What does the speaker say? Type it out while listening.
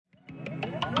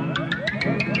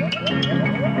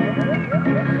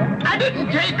I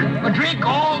didn't take a drink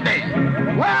all day.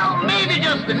 Well, maybe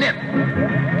just a nip.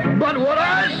 But what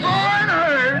I saw and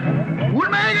heard would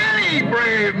make any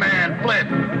brave man flip.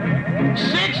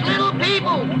 6 little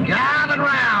people gathered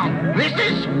round. This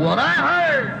is what I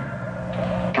heard.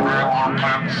 Come on, you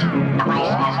cats. The race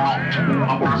is linked.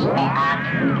 It must be on.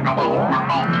 I think the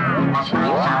mate must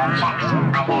find some checks. I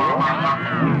hear no yuck.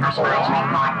 I spies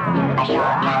report. I sure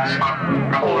can step.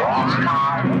 I hear it's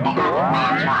called the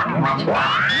Ant-Man's Rock. Let's go.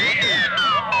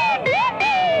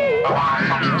 There are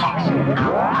 6 checks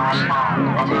out our stall.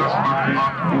 It has no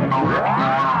neck. I love it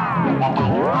all. The day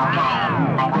okay.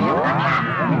 I will a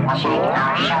cat. We'll shake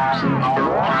our shows. I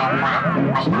don't time flat.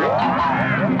 Let's not get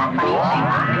low. A crazy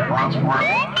rock. Let's rock.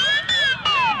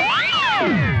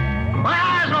 My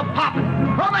eyes are popping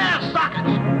from their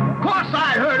sockets. Of course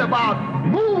I heard about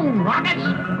moon rockets,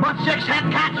 but 6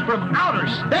 head cats from outer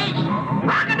space,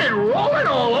 rocking and rolling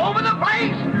all over the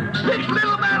place. 6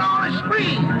 little men on a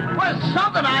spree was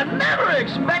something I never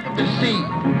expected to see.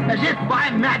 As if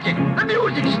by magic, the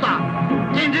music stopped.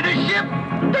 Into the ship,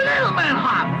 the little men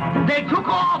hopped. They took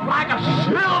off like a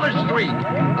silver streak,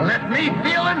 left me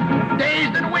feeling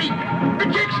dazed and weak. The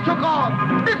chicks took off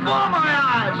before my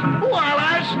eyes, while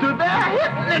I stood there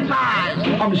hypnotized.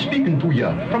 I'm speaking to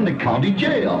you from the county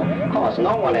jail. Cause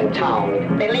no one in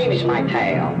town believes my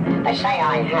tale. They say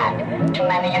I had too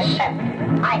many a sip.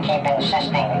 I keep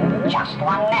insisting, just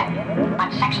one nip.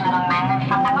 But 6 little men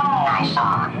from the moon I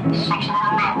saw. 6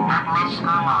 little men, not less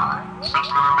or more. 6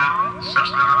 little men, 6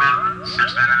 little men,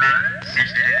 6 little men,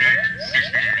 6 little men,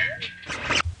 6 little men.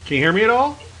 Can you hear me at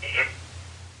all?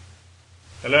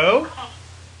 Hello?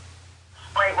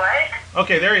 Wait, what?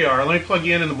 Okay, there you are. Let me plug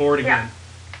you in the board again.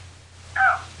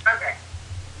 Oh, okay.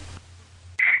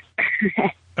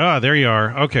 Ah, there you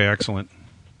are. Okay, excellent.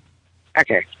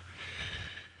 Okay.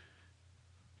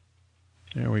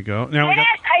 There we go. Now we yes,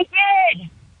 got... I did!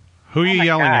 Who are you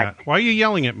yelling God. at? Why are you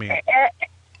yelling at me?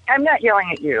 I'm not yelling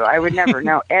at you. I would never.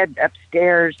 No, Ed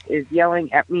upstairs is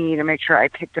yelling at me to make sure I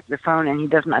picked up the phone, and he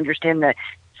doesn't understand the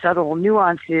subtle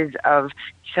nuances of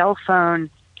cell phone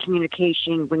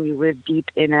communication when you live deep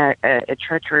in a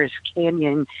treacherous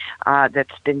canyon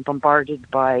that's been bombarded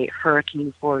by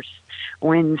hurricane force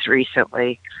winds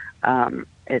recently.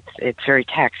 It's very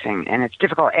taxing, and it's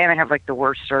difficult, and I have like the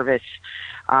worst service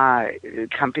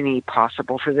company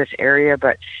possible for this area,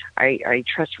 but I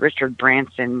trust Richard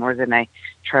Branson more than I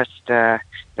trust that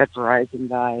Verizon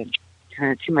guy,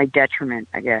 kind of to my detriment,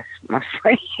 I guess,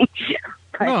 mostly.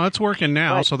 No, it's working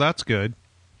now, so that's good.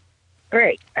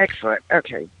 Great. Excellent.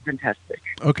 Okay. Fantastic.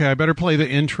 Okay, I better play the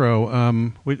intro.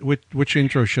 Which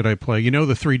intro should I play? You know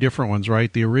the 3 different ones,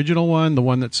 right? The original one, the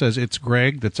one that says it's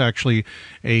Greg, that's actually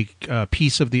a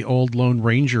piece of the old Lone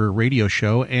Ranger radio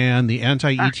show, and the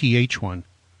anti-ETH one.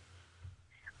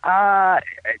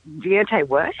 The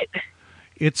anti-what?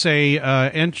 It's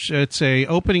a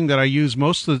opening that I use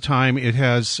most of the time. It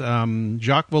has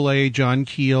Jacques Vallée, John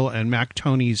Keel, and Mac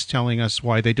Tonnies telling us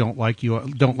why they don't like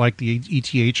the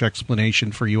ETH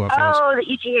explanation for UFOs. Oh, the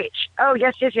ETH. Oh,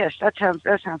 yes. That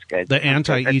sounds good. The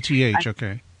anti-ETH.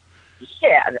 Okay.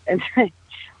 Yeah.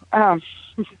 All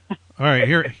right.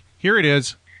 Here it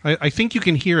is. I think you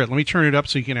can hear it. Let me turn it up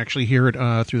so you can actually hear it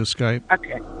through the Skype.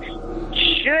 Okay.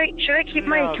 Should I keep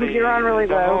my computer on really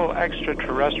low? The whole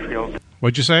extraterrestrial.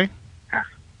 What'd you say?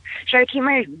 Should I keep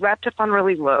my laptop on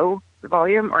really low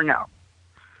volume or no?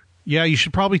 Yeah, you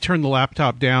should probably turn the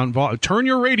laptop down. Turn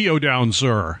your radio down,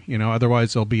 sir.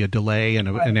 Otherwise there'll be a delay and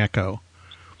an echo.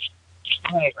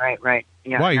 Right.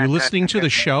 Yeah, why, you're listening to the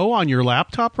show on your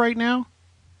laptop right now?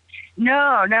 No,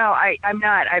 I'm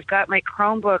not. I've got my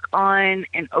Chromebook on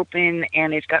and open,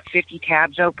 and it's got 50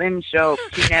 tabs open, so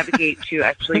to navigate to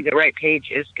actually the right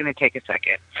page is going to take a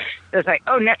second. So it's like,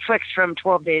 Netflix from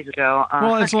 12 days ago.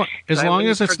 Well, as long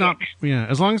as it's not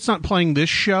playing this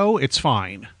show, it's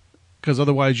fine. Because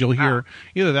otherwise you'll hear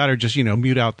either that or just,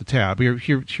 mute out the tab.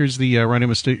 Here's the Radio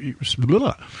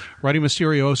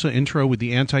Mysteriosa intro with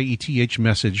the anti-ETH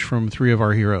message from 3 of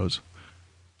our heroes.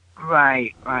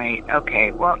 Right.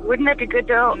 Okay. Well, wouldn't that be good,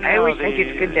 though? I always think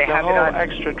it's good to have it on.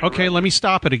 Okay, let me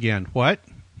stop it again. What?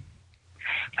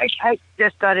 I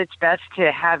just thought it's best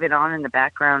to have it on in the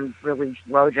background really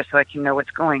low just so I can know what's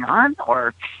going on,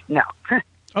 or no?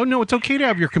 Oh, no, it's okay to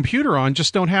have your computer on.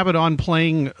 Just don't have it on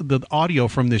playing the audio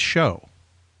from this show.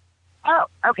 Oh,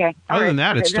 okay. Other than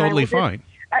that, it's totally fine.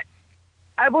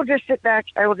 I will just sit back.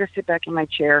 In my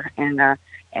chair and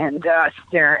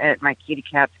stare at my kitty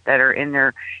cats that are in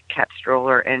their cat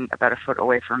stroller and about a foot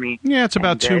away from me. Yeah, it's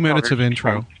about 2 minutes of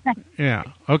intro. Yeah.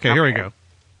 Okay, here we go.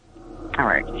 All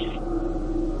right.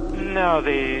 No,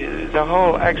 the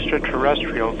whole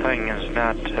extraterrestrial thing is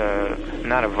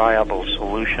not a viable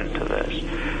solution to this.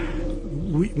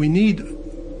 We need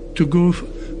to go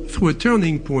through a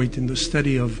turning point in the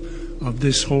study of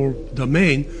this whole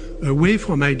domain, away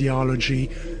from ideology.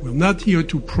 We're not here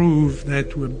to prove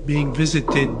that we're being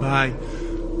visited by,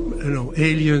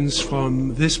 aliens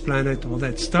from this planet or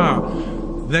that star.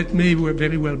 That may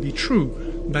very well be true,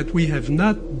 but we have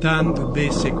not done the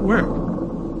basic work.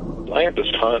 I have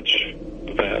this hunch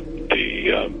that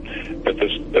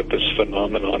this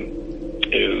phenomenon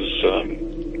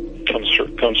comes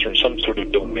from some sort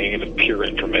of domain of pure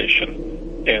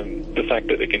information. And the fact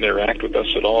that they can interact with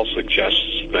us at all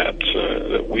suggests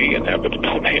that we inhabit a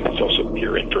domain that's also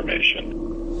pure information.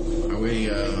 Are we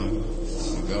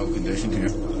go conditioned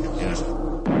here? Yes.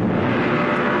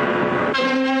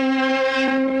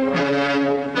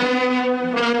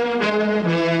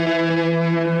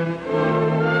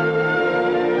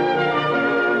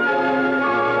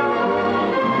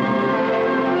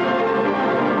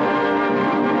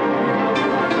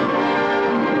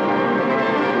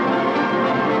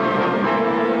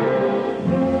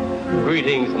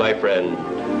 Greetings, my friend.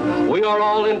 We are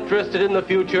all interested in the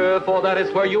future, for that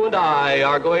is where you and I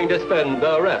are going to spend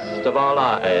the rest of our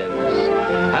lives.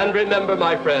 And remember,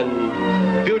 my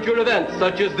friend, future events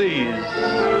such as these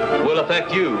will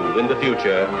affect you in the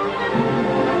future.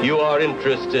 You are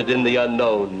interested in the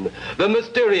unknown, the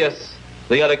mysterious,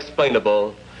 the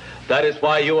unexplainable. That is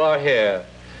why you are here.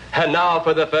 And now,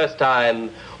 for the first time,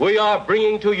 we are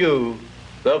bringing to you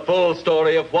the full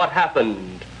story of what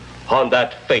happened on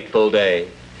that fateful day.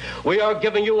 We are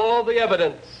giving you all the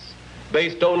evidence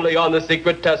based only on the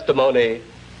secret testimony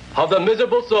of the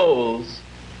miserable souls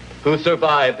who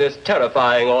survived this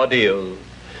terrifying ordeal.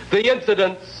 The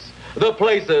incidents, the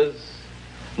places.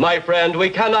 My friend, we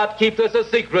cannot keep this a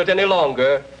secret any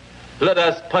longer. Let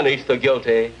us punish the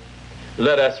guilty.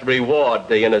 Let us reward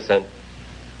the innocent.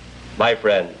 My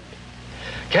friend,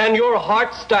 can your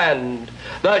heart stand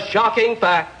the shocking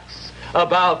facts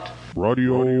about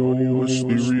Radio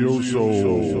Mysterioso.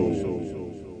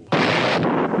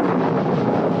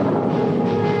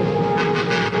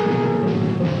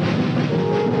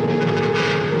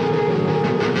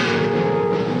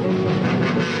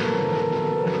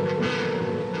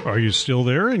 Are you still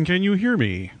there, and can you hear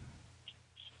me?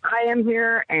 I am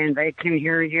here, and I can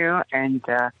hear you, and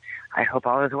I hope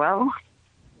all is well.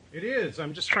 It is.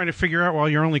 I'm just trying to figure out why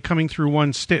you're only coming through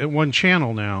one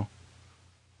channel now.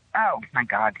 Oh, my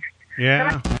God.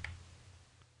 Yeah.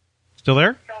 Still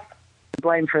there?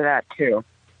 Blame for that, too.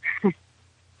 That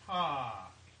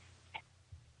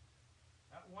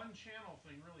one channel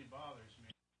thing really bothers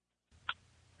me.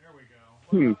 There we go.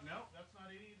 Well, no, that's not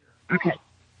it either. Okay.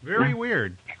 Very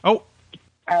weird. Oh.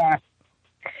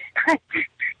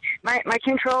 My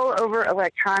control over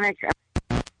electronics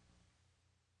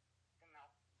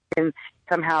and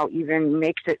somehow even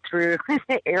makes it through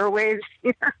the airwaves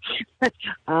here.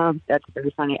 That's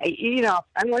very funny.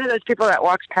 I'm one of those people that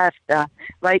walks past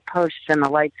light posts and the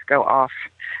lights go off.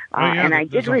 And I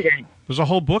did read it. There's a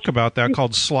whole book about that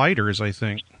called Sliders, I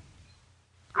think.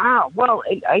 Oh, well,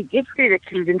 I did read a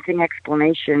convincing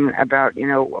explanation about,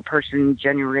 a person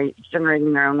generating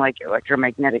their own,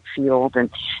 electromagnetic field and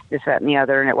this, that, and the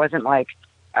other. And it wasn't like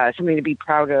something to be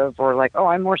proud of or like, oh,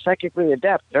 I'm more psychically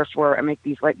adept, therefore I make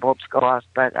these light bulbs go off.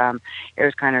 But it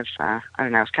was kind of, I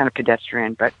don't know, it was kind of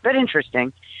pedestrian, but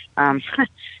interesting.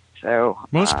 So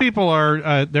most people are,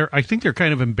 I think they're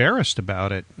kind of embarrassed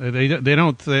about it. They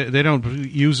don't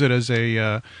use it as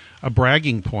a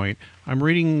bragging point. I'm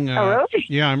reading. Oh, really?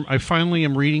 Yeah, I finally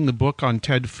am reading the book on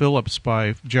Ted Phillips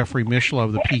by Jeffrey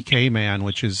Mishlow, the PK Man,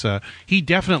 which is he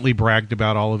definitely bragged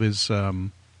about all of his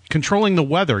controlling the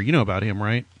weather. You know about him,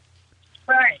 right?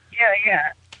 Right.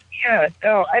 Yeah.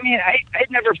 So I mean, I'd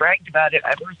never bragged about it.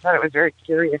 I always thought it was very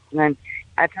curious, and then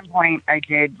at some point I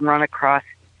did run across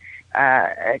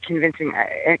a convincing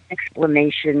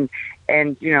explanation.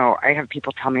 And, I have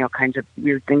people tell me all kinds of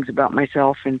weird things about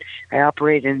myself, and I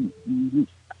operate in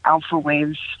alpha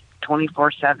waves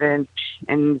 24/7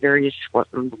 and various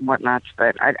whatnots,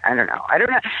 but I don't know.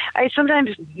 I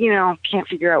sometimes, can't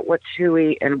figure out what's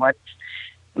hooey and what's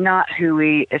not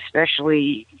hooey,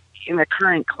 especially in the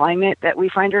current climate that we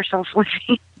find ourselves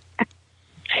living.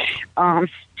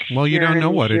 Well, you don't know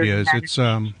what it is. It's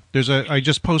I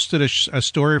just posted a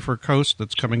story for Coast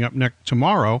that's coming up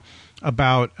tomorrow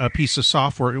about a piece of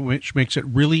software which makes it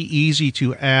really easy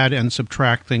to add and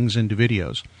subtract things into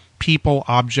videos, people,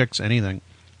 objects, anything.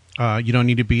 You don't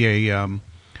need to be a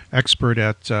expert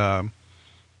at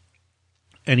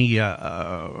any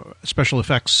special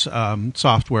effects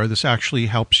software. This actually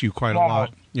helps you quite a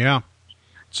lot. Yeah.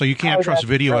 So you can't trust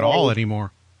video at all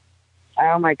anymore.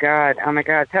 Oh my god!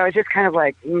 So it just kind of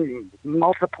like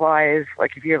multiplies.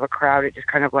 Like if you have a crowd, it just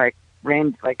kind of like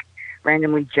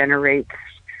randomly generates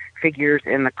figures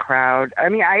in the crowd. I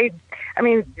mean,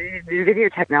 the video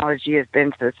technology has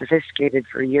been so sophisticated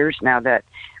for years now that,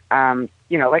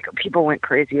 like people went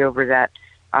crazy over that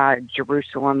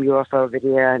Jerusalem UFO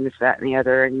video and this, that, and the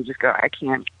other, and you just go, I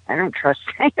don't trust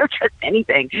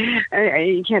anything.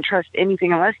 You can't trust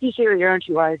anything unless you see it with your own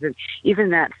two eyes, and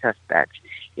even that suspect.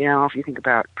 If you think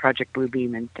about Project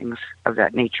Bluebeam and things of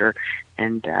that nature,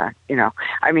 and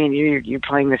you're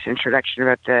playing this introduction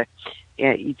about the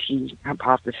ET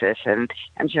hypothesis, and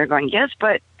I'm sort of going, yes,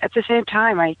 but at the same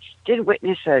time, I did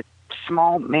witness a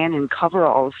small man in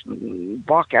coveralls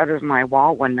walk out of my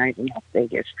wall one night in Las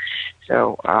Vegas.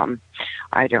 So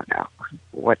I don't know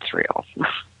what's real.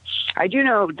 I do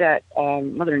know that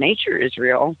Mother Nature is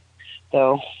real,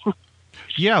 though.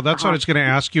 Yeah, that's what I was going to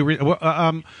ask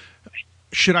you.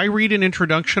 Should I read an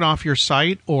introduction off your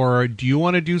site, or do you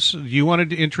want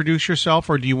to introduce yourself,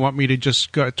 or do you want me to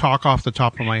just talk off the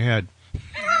top of my head?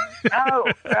 Is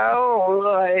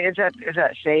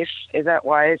that safe? Is that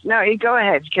wise? No, you go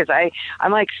ahead, because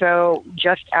I'm like so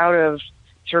just out of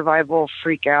survival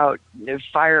freak out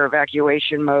fire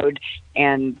evacuation mode,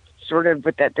 and sort of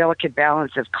with that delicate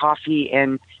balance of coffee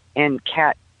and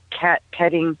cat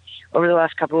petting over the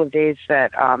last couple of days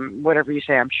that whatever you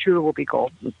say, I'm sure will be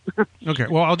gold. Okay,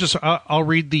 well, I'll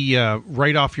read the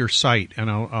right off your site, and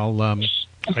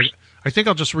I think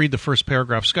I'll just read the first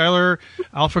paragraph. Skylar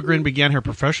Alphagrin began her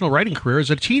professional writing career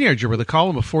as a teenager with a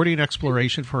column of 40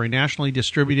 exploration for a nationally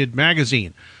distributed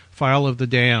magazine, File O the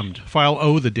Damned,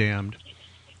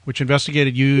 which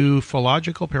investigated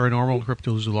ufological, paranormal,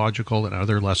 cryptozoological, and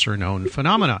other lesser-known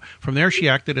phenomena. From there, she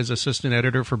acted as assistant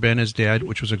editor for Ben is Dead,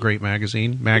 which was a great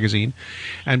magazine,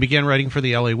 and began writing for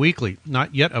the LA Weekly.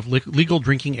 Not yet of legal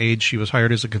drinking age, she was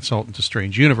hired as a consultant to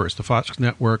Strange Universe, the Fox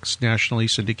Network's nationally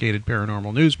syndicated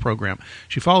paranormal news program.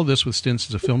 She followed this with stints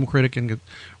as a film critic and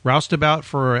roustabout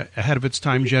for ahead of its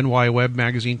time Gen Y web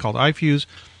magazine called iFuse,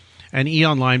 and E!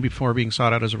 Online before being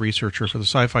sought out as a researcher for the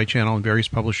Sci-Fi Channel and various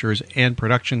publishers and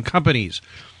production companies.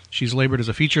 She's labored as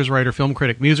a features writer, film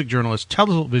critic, music journalist,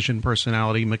 television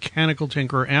personality, mechanical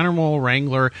tinkerer, animal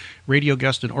wrangler, radio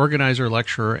guest, and organizer,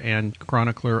 lecturer, and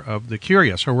chronicler of the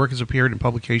curious. Her work has appeared in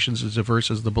publications as diverse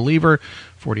as The Believer,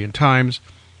 40 and Times,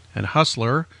 and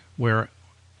Hustler, where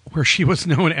she was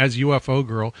known as UFO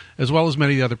Girl, as well as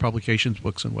many other publications,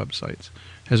 books, and websites.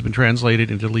 Has been translated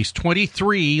into at least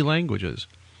 23 languages.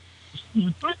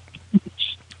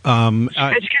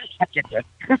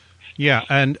 Yeah,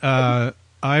 and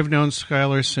I've known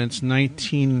Skylar since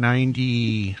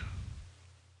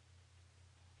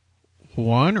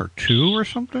 1991 or 2 or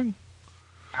something.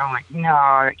 Oh, no,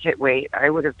 I can't wait. I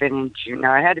would have been in June.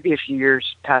 No, it had to be a few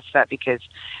years past that because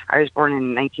I was born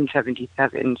in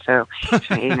 1977. So,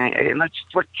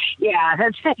 yeah,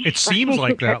 that's it. It seems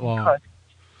like that long.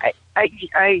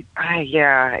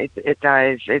 Yeah, it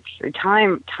does. It's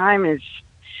time is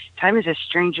a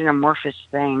strange and amorphous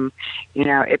thing.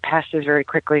 It passes very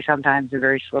quickly sometimes and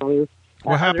very slowly.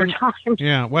 What happened?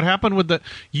 Yeah, what happened with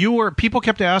people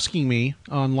kept asking me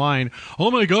online,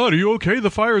 oh my God, are you okay? The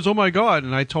fires, oh my God.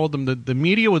 And I told them that the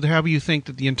media would have you think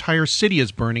that the entire city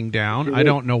is burning down. I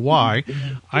don't know why.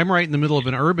 I'm right in the middle of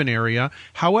an urban area.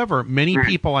 However, many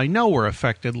people I know were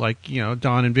affected, like,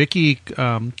 Don and Vicky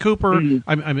Cooper,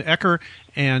 I'm Ecker,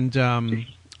 and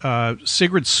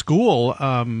Sigrid School,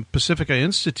 Pacifica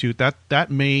Institute,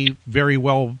 that may very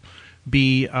well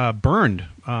be burned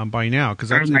by now,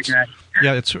 because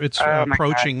it's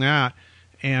approaching that.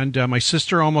 And my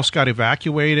sister almost got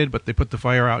evacuated, but they put the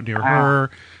fire out near her.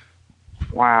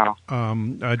 Wow.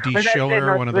 Dee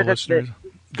Schiller, one of the listeners.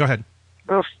 Go ahead.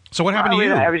 So what happened to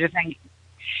you? I was just saying,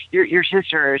 your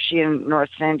sister, is she in North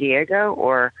San Diego,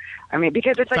 or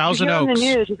because it's like Thousand Oaks. On the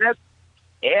news.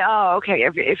 Oh, okay.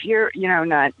 If you're,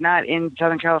 not in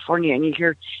Southern California, and you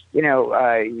hear,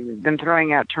 them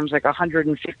throwing out terms like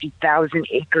 150,000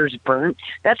 acres burnt,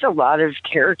 that's a lot of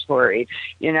territory,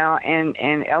 and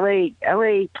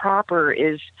LA proper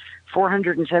is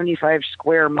 475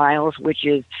 square miles, which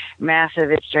is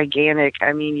massive. It's gigantic.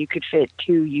 You could fit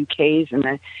 2 UKs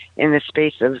in the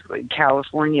space of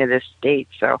California, this state.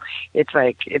 So it's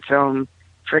like its own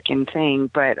frickin' thing.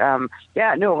 But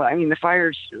the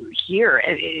fires here,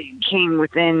 it came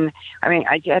within,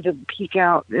 I had to peek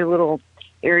out the little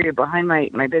area behind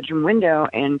my bedroom window,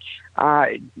 and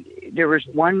there was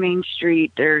one main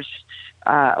street, there's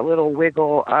a little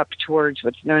wiggle up towards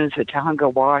what's known as the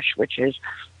Tahunga Wash, which is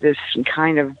this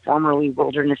kind of formerly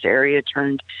wilderness area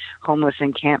turned homeless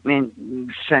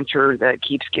encampment center that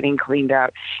keeps getting cleaned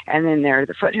out. And then there are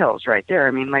the foothills right there.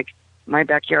 I mean, like, my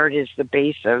backyard is the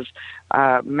base of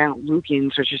Mount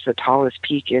Lukens, which is the tallest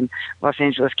peak in Los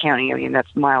Angeles County. I mean,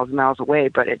 that's miles and miles away,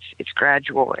 but it's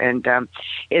gradual, and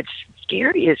it's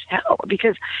scary as hell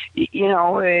because, you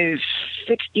know,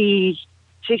 60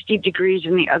 degrees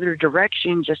in the other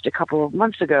direction. Just a couple of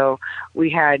months ago, we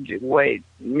had what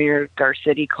Mayor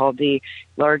Garcetti called the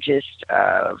largest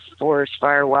forest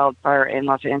fire, wildfire in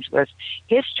Los Angeles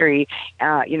history.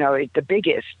 You know, the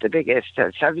biggest,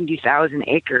 70,000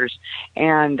 acres.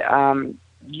 And,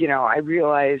 you know, I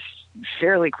realized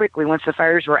fairly quickly once the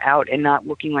fires were out and not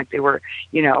looking like they were,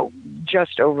 you know,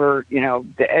 just over, you know,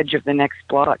 the edge of the next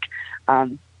block,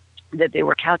 that they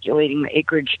were calculating the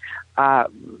acreage,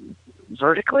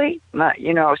 vertically,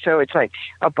 you know, so it's like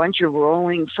a bunch of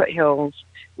rolling foothills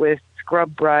with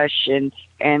scrub brush and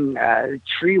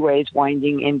treeways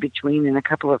winding in between and a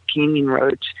couple of canyon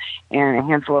roads and a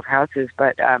handful of houses,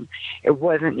 but it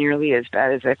wasn't nearly as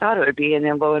bad as I thought it would be. And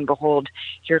then lo and behold,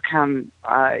 here come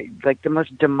like the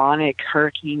most demonic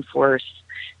hurricane force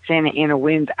Santa Ana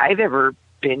winds I've ever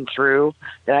been through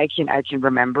that I can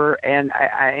remember. And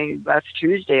I last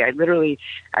Tuesday, I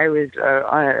was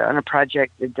on a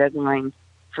project, the deadline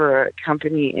for a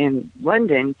company in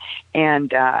London,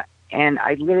 and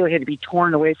I literally had to be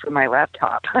torn away from my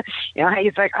laptop. You know,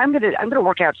 it's like I'm gonna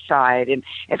work outside, and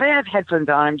if I have headphones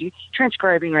on, I'm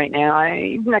transcribing right now.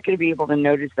 I'm not going to be able to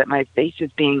notice that my face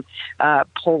is being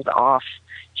pulled off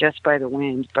just by the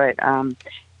wind, but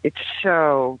it's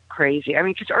so crazy. I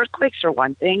mean, because earthquakes are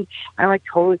one thing. I'm like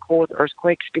totally cool with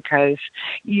earthquakes because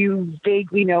you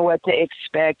vaguely know what to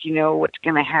expect. You know what's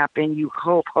going to happen. You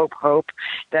hope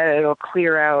that it'll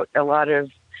clear out a lot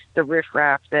of the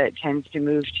riffraff that tends to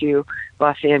move to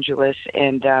Los Angeles.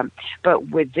 And but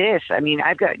with this, I mean,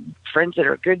 I've got friends that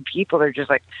are good people. They're just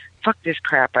like, fuck this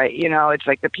crap. It's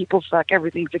like the people suck.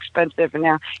 Everything's expensive, and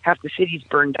now half the city's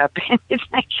burned up. And it's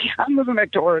like, I'm moving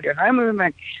back to Oregon. I'm moving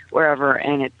back wherever.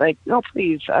 And it's like, no,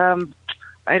 please.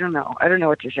 I don't know. I don't know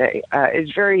what to say.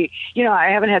 It's very, you know, I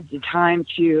haven't had the time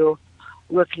to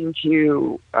look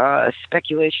into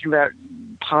speculation about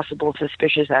possible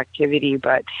suspicious activity,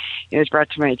 but it was brought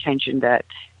to my attention that,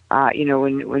 you know,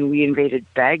 when we invaded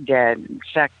Baghdad,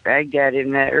 sacked Baghdad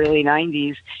in the early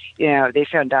 90s, you know, they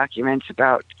found documents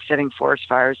about setting forest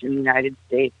fires in the United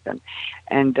States.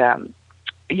 And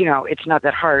you know, it's not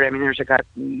that hard. I mean, there's a guy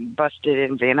busted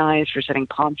in Van Nuys for setting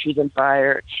palm trees on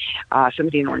fire.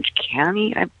 Somebody in Orange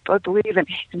County, I believe, and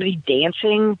somebody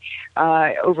dancing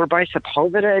over by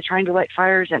Sepulveda trying to light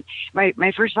fires. And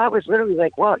my first thought was literally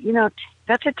like, well, you know,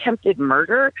 that's attempted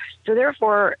murder. So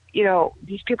therefore, you know,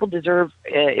 these people deserve,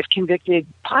 if convicted,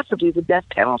 possibly the death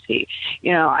penalty.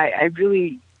 You know, I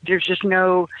really, there's just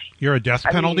no... You're a death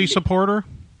penalty supporter?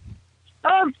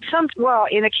 Well,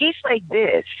 in a case like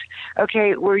this,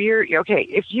 okay, where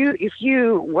if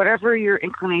you, whatever your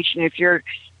inclination, if you're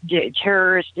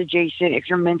terrorist adjacent, if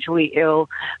you're mentally ill,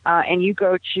 and you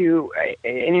go to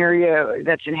an area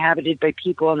that's inhabited by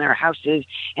people and their houses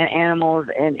and animals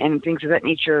and things of that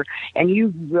nature, and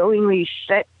you willingly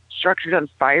set structures on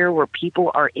fire where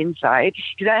people are inside,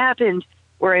 because that happened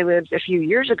where I lived a few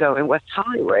years ago in West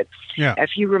Hollywood. Yeah.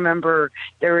 If you remember,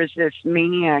 there was this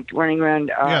maniac running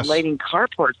around lighting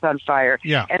carports on fire.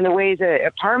 Yeah. And the way the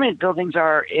apartment buildings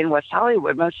are in West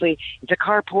Hollywood, mostly it's a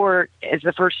carport is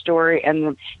the first story,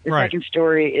 and the second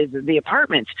story is the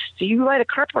apartments. So you light a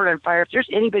carport on fire, if there's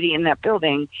anybody in that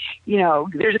building, you know,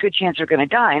 there's a good chance they're going to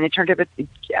die. And it turned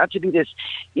out to be this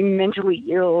mentally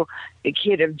ill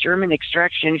kid of German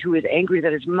extraction who was angry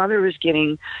that his mother was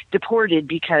getting deported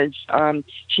because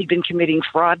she'd been committing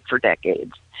fraud for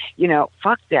decades. You know,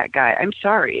 fuck that guy. I'm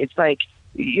sorry. It's like,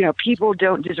 you know, people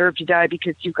don't deserve to die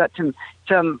because you've got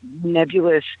some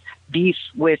nebulous beef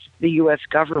with the U.S.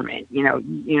 government. You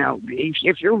know,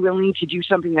 if you're willing to do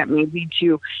something that may lead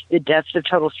to the deaths of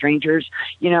total strangers,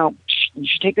 you know, you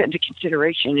should take that into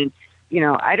consideration. And, you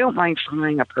know, I don't mind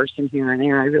frying a person here and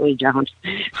there. I really don't.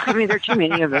 I mean, there are too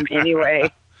many of them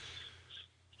anyway.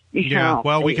 You know,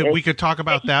 well, we could talk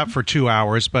about that for 2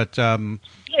 hours, but And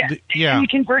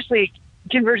conversely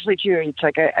too, it's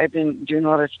like I've been doing a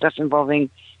lot of stuff involving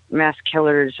mass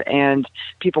killers and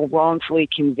people wrongfully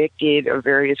convicted of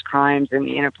various crimes, and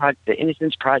the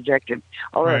Innocence Project and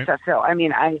all that stuff. So I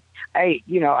mean, I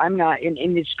you know, I'm not an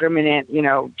indiscriminate, you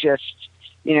know, just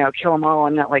kill them all.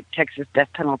 I'm not like Texas death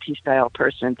penalty style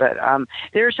person, but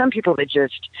there are some people that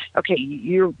just, okay,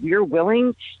 you're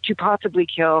willing to possibly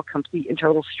kill complete and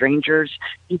total strangers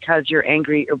because you're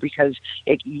angry or because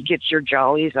it gets your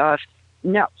jollies off.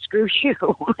 No, screw you.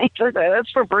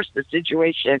 Let's reverse the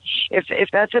situation. If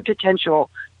that's a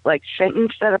potential like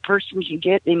sentence that a person can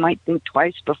get, they might think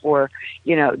twice before,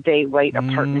 they light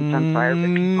apartments on fire.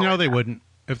 No, they wouldn't.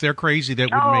 If they're crazy,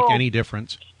 that wouldn't make any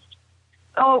difference.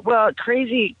 Oh, well,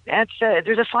 crazy,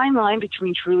 there's a fine line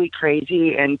between truly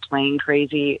crazy and plain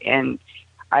crazy. And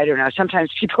I don't know,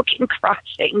 sometimes people can cross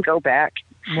it and go back.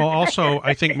 Well, also,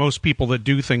 I think most people that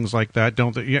do things like that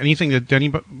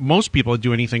most people that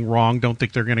do anything wrong don't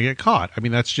think they're going to get caught. I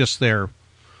mean, that's just their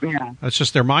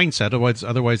mindset.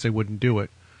 Otherwise, they wouldn't do it.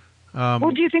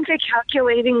 Well, do you think they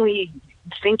calculatingly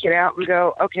think it out and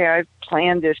go, okay, I've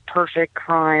planned this perfect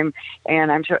crime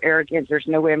and I'm so arrogant, there's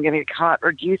no way I'm going to get caught?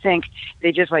 Or do you think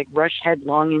they just like rush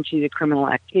headlong into the criminal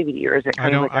activity? Or is it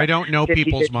I don't know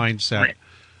people's mindset.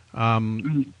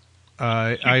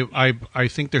 I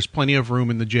think there's plenty of room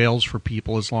in the jails for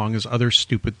people as long as other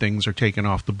stupid things are taken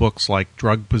off the books, like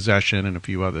drug possession and a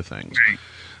few other things. Right.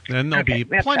 Then there'll be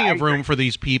plenty of room for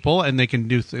these people, and they can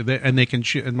do. And they can.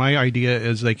 And my idea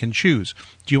is they can choose.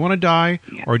 Do you want to die,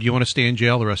 or do you want to stay in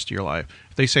jail the rest of your life?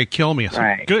 If they say kill me, I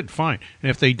say good, fine.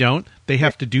 And if they don't, they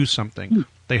have to do something.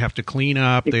 They have to clean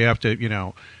up. They have to,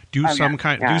 do some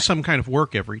kind of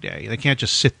work every day. They can't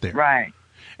just sit there. Right.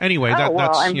 Anyway,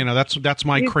 that's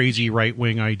my crazy right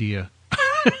wing idea.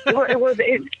 No,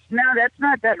 that's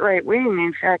not that right wing.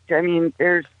 In fact, I mean,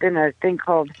 there's been a thing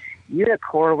called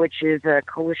Unicor, which is a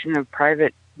coalition of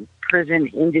private prison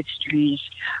industries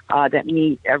that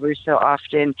meet every so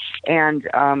often, and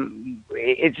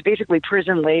it's basically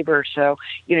prison labor. So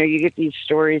you get these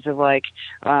stories of like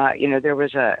there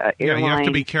was a airline, you have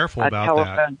to be careful about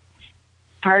that.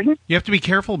 Pardon? You have to be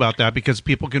careful about that because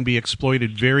people can be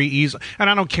exploited very easily. And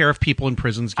I don't care if people in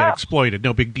prisons get exploited;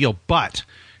 no big deal. But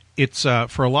it's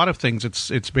for a lot of things.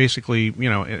 It's basically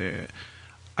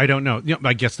I don't know.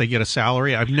 I guess they get a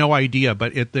salary. I have no idea.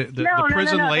 But the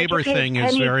prison labor thing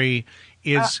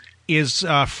is is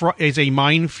a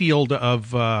minefield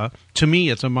of to me.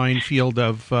 It's a minefield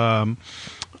of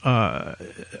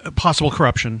possible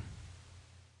corruption.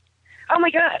 Oh my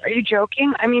God, are you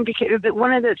joking? I mean, because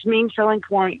one of its main selling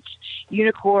points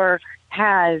Unicor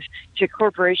has to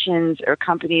corporations or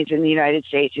companies in the United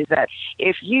States is that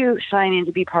if you sign in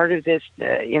to be part of this,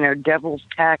 devil's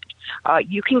pact,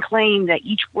 you can claim that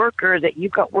each worker that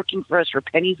you've got working for us for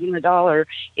pennies in the dollar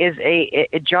is a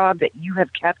job that you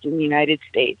have kept in the United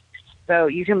States. So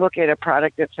you can look at a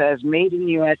product that says "Made in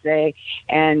USA,"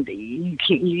 and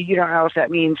you don't know if that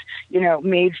means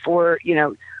made for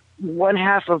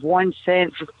 1/2 of 1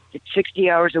 cent for 60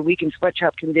 hours a week in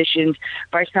sweatshop conditions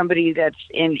by somebody that's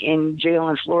in jail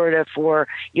in Florida for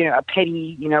a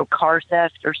petty car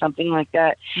theft or something like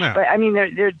that. Yeah. But I mean,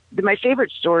 my favorite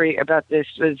story about this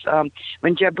was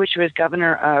when Jeb Bush was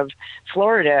governor of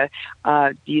Florida.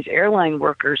 These airline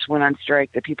workers went on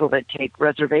strike. The people that take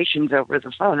reservations over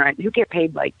the phone, right? Who get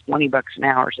paid like $20 an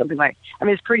hour or something like. I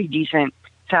mean, it's pretty decent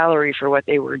salary for what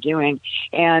they were doing.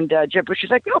 And Jeb Bush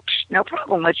was like, no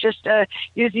problem. Let's just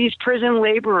use these prison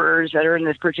laborers that are in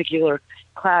this particular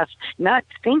class, not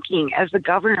thinking as the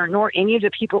governor nor any of the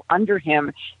people under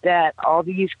him that all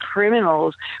these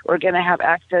criminals were going to have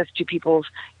access to people's,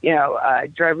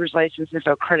 driver's license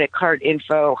info, credit card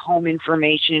info, home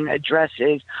information,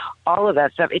 addresses, all of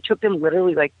that stuff. It took them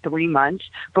literally like 3 months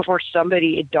before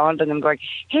it dawned on them going,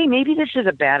 hey, maybe this is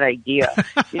a bad idea.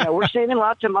 We're saving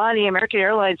lots of money. American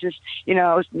Airlines is,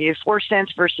 4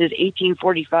 cents versus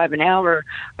 $18.45 an hour.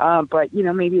 But,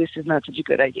 maybe this is not such a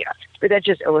good idea. But that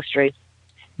just illustrates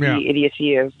the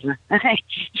idiocy of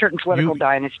certain political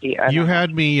dynasty. You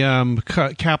had me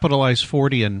capitalize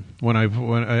Fortean when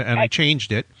I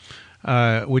changed it,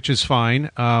 which is fine.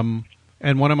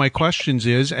 And one of my questions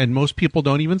is, and most people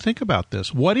don't even think about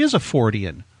this, what is a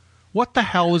Fortean? What the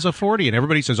hell is a Fortean?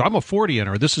 Everybody says, I'm a Fortean,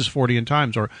 or this is Fortean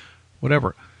Times, or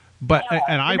whatever. But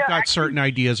and I've got certain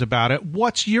ideas about it.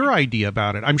 What's your idea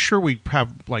about it? I'm sure we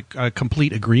have like a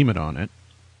complete agreement on it.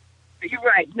 You're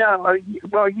right. No,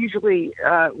 well, usually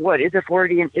what is a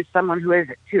Freudian is someone who has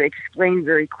to explain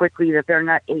very quickly that they're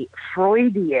not a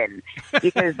Freudian,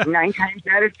 because 9 times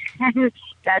out of 10,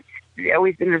 that's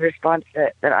always been the response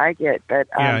that I get. But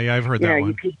yeah, I've heard that one.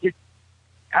 You could just,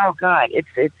 oh God, it's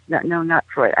not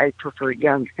Freud. I prefer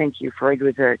Jung. Thank you. Freud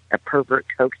was a pervert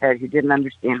cokehead who didn't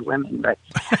understand women. But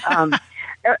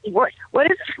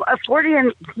what is a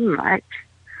Freudian?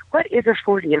 What is a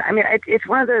Fortean? I mean, it's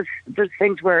one of those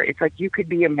things where it's like you could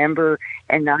be a member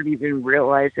and not even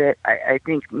realize it. I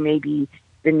think maybe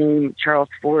the name Charles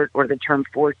Fort or the term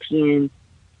Fortean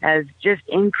has just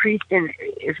increased in,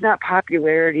 if not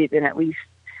popularity, then at least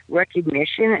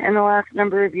recognition in the last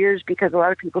number of years, because a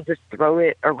lot of people just throw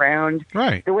it around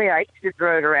the way I used to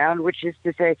throw it around, which is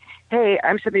to say, hey,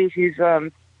 I'm somebody who's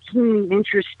keenly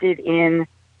interested in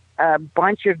a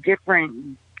bunch of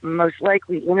different, most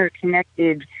likely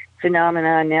interconnected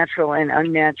phenomena, natural and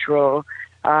unnatural.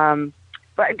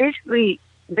 But basically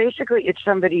it's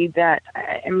somebody that,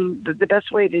 I mean, the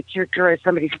best way to characterize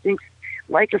somebody who thinks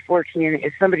like a Fortean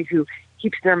is somebody who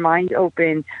keeps their mind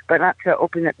open, but not so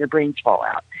open that their brains fall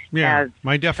out. Yeah,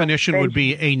 my definition would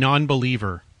be a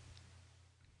non-believer.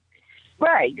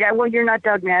 Right. Yeah. Well, you're not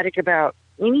dogmatic about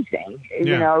anything. Yeah.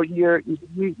 You know, you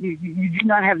do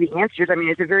not have the answers. I mean,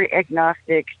 it's a very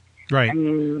agnostic. Right. I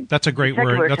mean, that's a great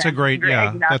word. That's a great,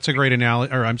 agnostic. That's a great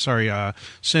analogy. Or I'm sorry,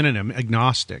 synonym.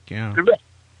 Agnostic. Yeah.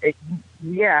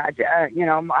 Yeah. You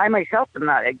know, I myself am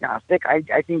not agnostic.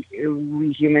 I think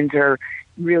we humans are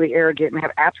really arrogant and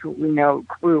have absolutely no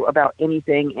clue about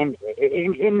anything, and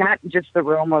in not just the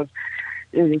realm of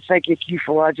psychic,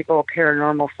 ufological,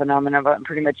 paranormal phenomena, but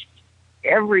pretty much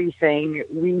everything.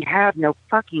 We have no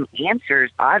fucking answers.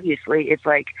 Obviously, it's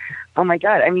like, oh my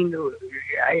God. I mean,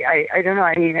 I don't know.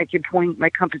 I mean, I could point my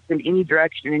compass in any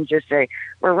direction and just say,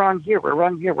 we're wrong here, we're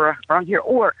wrong here, we're wrong here,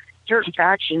 or certain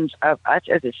factions of us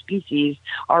as a species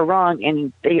are wrong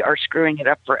and they are screwing it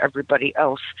up for everybody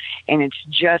else. And it's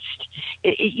just,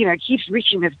 it keeps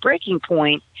reaching this breaking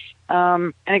point.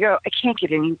 And I go, I can't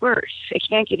get any worse. It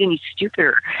can't get any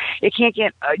stupider. It can't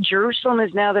get, Jerusalem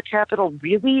is now the capital.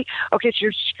 Really? Okay, so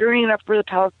you're screwing it up for the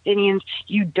Palestinians,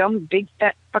 you dumb, big,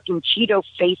 fat, fucking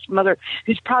Cheeto-faced mother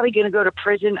who's probably going to go to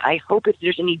prison. I hope if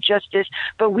there's any justice,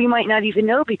 but we might not even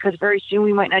know, because very soon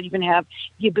we might not even have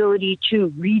the ability to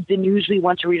read the news we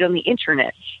want to read on the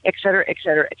internet, et cetera, et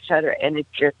cetera, et cetera. And it's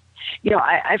just,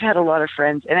 I've had a lot of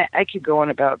friends, and I could go on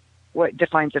about what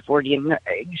defines a Fortean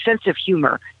sense of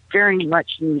humor. Very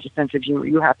much needs a sense of humor.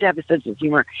 You have to have a sense of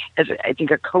humor as, I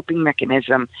think, a coping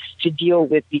mechanism to deal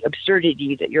with the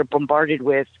absurdity that you're bombarded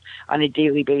with on a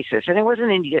daily basis. And it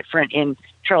wasn't any different in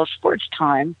Charles Fort's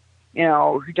time, who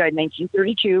died in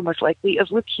 1932, most likely of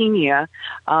leukemia,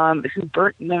 who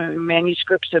burnt the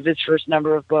manuscripts of his first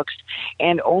number of books,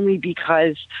 and only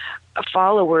because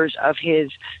followers of his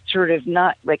sort of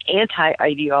not like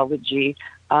anti-ideology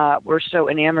were so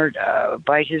enamored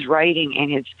by his writing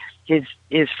and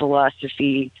his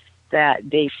philosophy that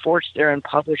they forced their own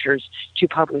publishers to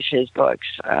publish his books.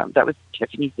 That was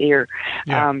Tiffany Thayer.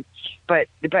 Yeah. But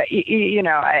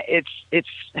it's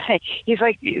he's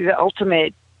like the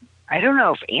ultimate. I don't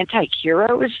know if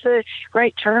anti-hero is the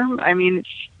right term. I mean, it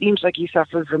seems like he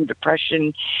suffered from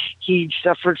depression. He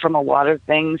suffered from a lot of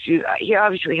things. He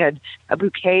obviously had a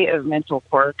bouquet of mental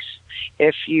quirks.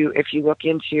 If you look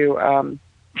into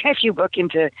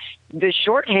the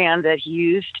shorthand that he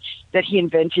used, that he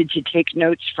invented to take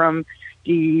notes from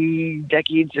the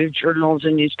decades of journals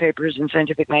and newspapers and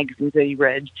scientific magazines that he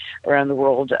read around the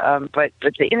world. But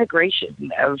the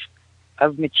integration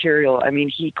of material, I mean,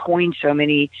 he coined so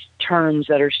many terms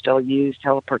that are still used: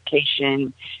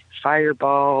 teleportation,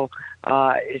 fireball.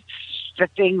 It's the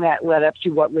thing that led up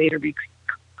to what later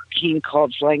became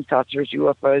called flying saucers,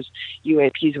 UFOs,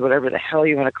 UAPs, whatever the hell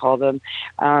you want to call them.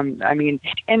 I mean,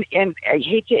 and I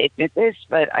hate to admit this,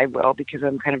 but I will, because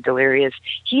I'm kind of delirious.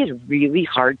 He is really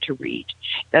hard to read.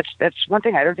 That's one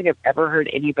thing I don't think I've ever heard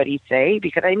anybody say,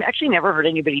 because I actually never heard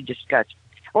anybody discuss.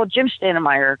 Well, Jim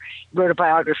Stannemeyer wrote a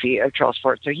biography of Charles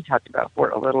Fort, so he talked about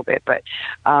Fort a little bit, but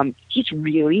he's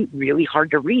really, really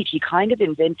hard to read. He kind of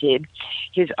invented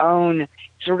his own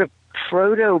sort of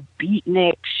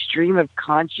proto-beatnik stream of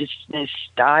consciousness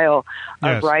style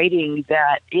of writing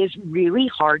that is really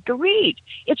hard to read.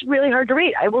 It's really hard to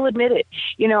read. I will admit it.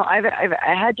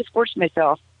 I had to force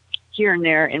myself here and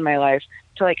there in my life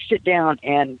to like sit down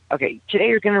and, okay, today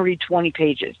you're going to read 20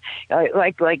 pages,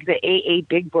 like the AA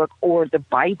Big Book or the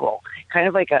Bible, kind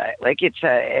of like it's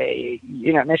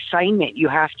an assignment you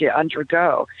have to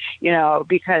undergo,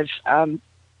 because,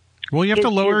 well, you have to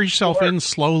lower yourself in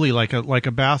slowly, like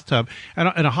a bathtub and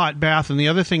a hot bath. And the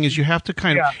other thing is you have to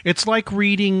kind of, it's like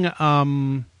reading,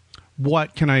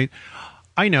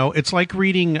 it's like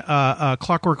reading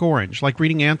Clockwork Orange, like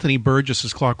reading Anthony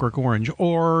Burgess's Clockwork Orange,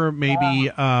 or maybe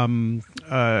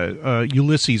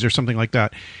Ulysses or something like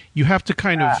that. You have to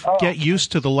kind of get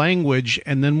used to the language,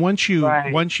 and then once you're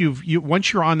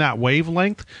on that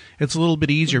wavelength, it's a little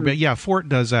bit easier. Mm-hmm. But yeah, Fort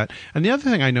does that. And the other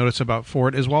thing I notice about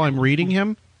Fort is while I'm reading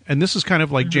him, and this is kind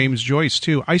of like James Joyce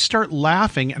too, I start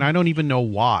laughing and I don't even know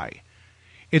why.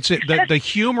 The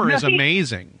humor is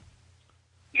amazing.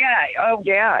 Yeah. Oh,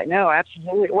 yeah. No,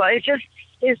 absolutely. Well, it's just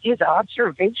his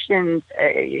observations.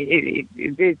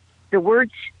 The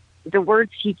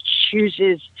words he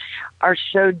chooses are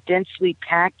so densely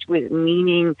packed with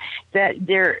meaning that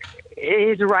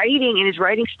his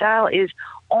writing style is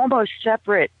almost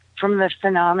separate from the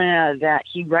phenomena that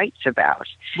he writes about.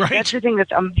 Right. That's the thing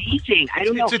that's amazing. I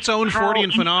don't know. It's its own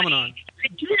Freudian phenomenon.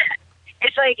 Could do that.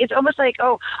 It's almost like,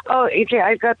 okay,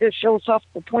 I've got this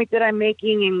philosophical point that I'm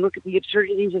making, and look at the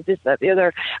absurdities of this, that, the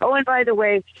other. Oh, and by the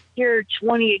way, here are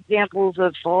 20 examples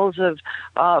of falls of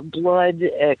blood,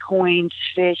 coins,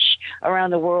 fish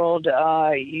around the world,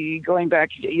 going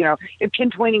back,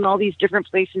 pinpointing all these different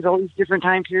places, all these different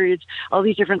time periods, all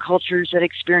these different cultures that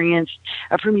experienced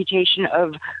a permutation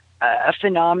of a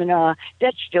phenomena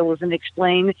that still isn't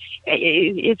explained.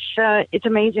 It's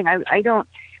amazing. I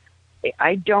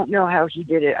don't know how he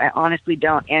did it. I honestly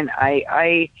don't. And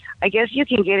I guess you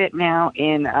can get it now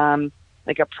in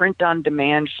like a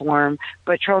print-on-demand form.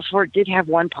 But Charles Fort did have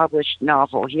one published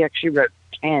novel. He actually wrote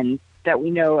 10 that we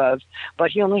know of.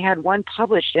 But he only had one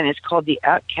published, and it's called The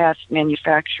Outcast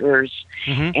Manufacturers.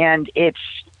 Mm-hmm. And it's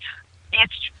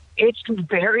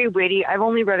very witty. I've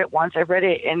only read it once. I've read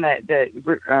it in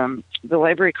the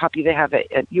library copy they have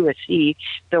at USC,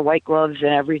 the white gloves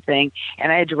and everything.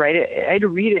 And I had to read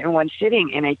it in one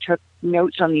sitting, and I took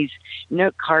notes on these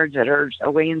note cards that are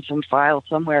away in some file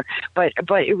somewhere. But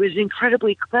it was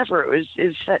incredibly clever. It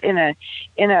was set in a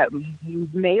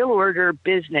mail order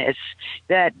business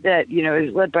that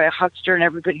is led by a huckster, and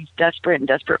everybody's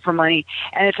desperate for money.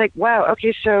 And it's like, wow,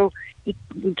 okay, so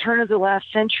the turn of the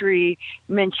last century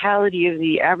mentality of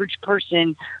the average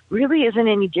person really isn't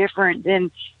any different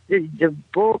than the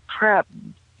bull crap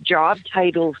job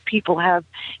titles people have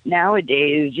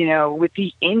nowadays, with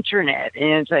the internet.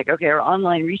 And it's like, okay, or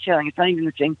online retailing, it's not even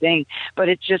the same thing, but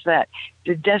it's just that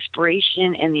the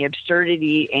desperation and the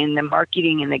absurdity and the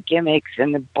marketing and the gimmicks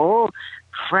and the bull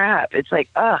crap. It's like,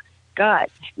 God,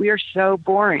 we are so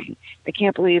boring. I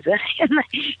can't believe that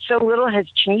so little has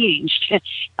changed.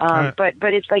 But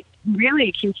it's like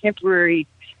really contemporary.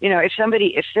 If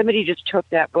somebody just took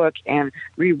that book and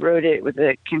rewrote it with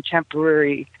a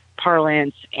contemporary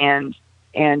parlance and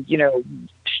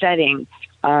setting,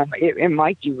 it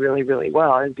might do really, really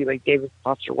well. It'd be like David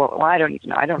Foster Wallace. Well, I don't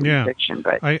even know. I don't read fiction,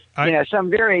 but some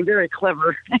very, very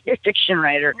clever fiction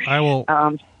writer.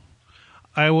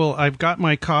 I've got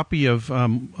my copy of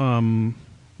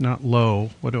not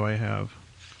Low. What do I have?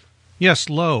 Yes,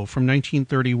 Low from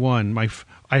 1931.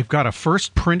 I've got a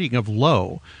first printing of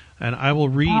Low, and I will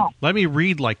read. Oh. Let me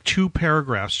read like 2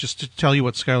 paragraphs just to tell you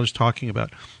what Skylar's talking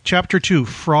about. Chapter 2: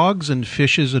 Frogs and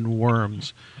fishes and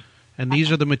worms, and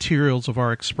these are the materials of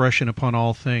our expression upon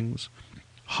all things.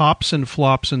 Hops and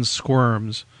flops and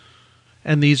squirms,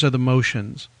 and these are the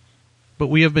motions. But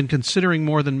we have been considering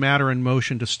more than matter and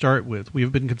motion to start with. We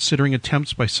have been considering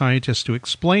attempts by scientists to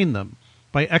explain them.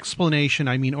 By explanation,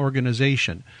 I mean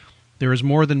organization. There is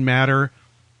more than matter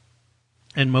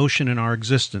and motion in our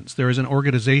existence. There is an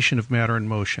organization of matter and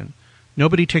motion.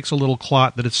 Nobody takes a little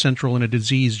clot that is central in a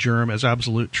disease germ as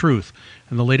absolute truth,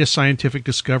 and the latest scientific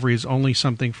discovery is only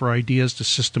something for ideas to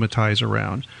systematize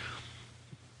around.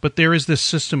 But there is this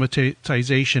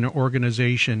systematization or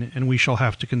organization, and we shall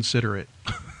have to consider it.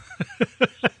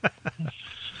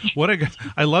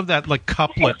 I love that like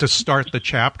couplet to start the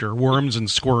chapter. Worms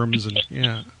and squirms and he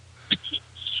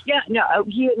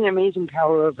had an amazing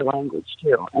power over language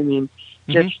too. I mean,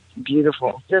 just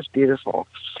beautiful.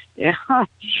 Yeah,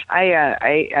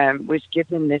 I was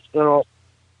given this little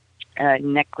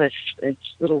necklace.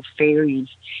 It's little fairies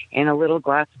and a little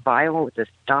glass vial with a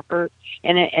stopper,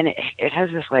 and it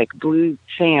has this like blue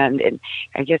sand, and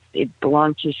I guess it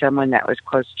belonged to someone that was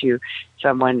close to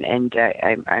someone, and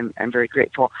I'm very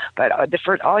grateful. But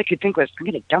all I could think was, I'm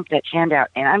going to dump that sand out,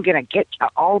 and I'm going to get to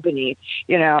Albany,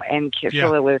 and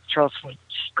fill it with Charles Fort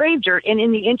grave dirt. And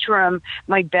in the interim,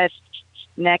 my best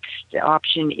next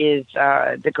option is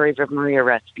the grave of Maria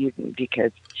Rasputin,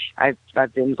 because I've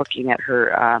been looking at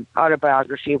her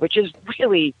autobiography, which is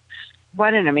really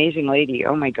what an amazing lady.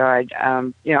 Oh my God.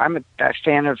 I'm a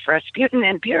fan of Rasputin,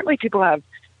 and apparently people have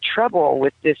trouble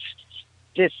with this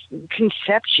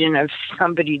conception of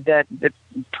somebody that the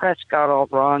press got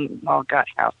got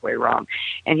halfway wrong.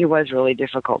 And he was really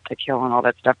difficult to kill and all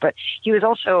that stuff. But he was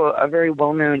also a very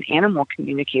well-known animal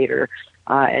communicator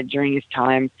during his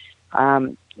time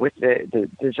with the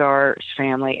Tsar's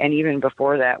family, and even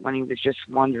before that, when he was just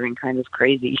wandering kind of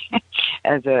crazy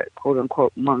as a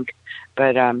quote-unquote monk.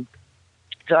 But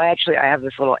So I have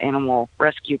this little animal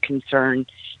rescue concern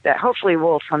that hopefully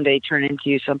will someday turn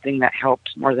into something that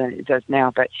helps more than it does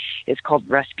now. But it's called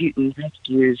Rasputin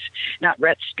Rescues. Not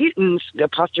Rasputin's,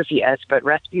 apostrophe S, but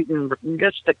Rasputin,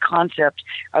 just the concept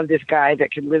of this guy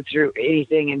that can live through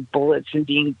anything and bullets and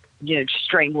being,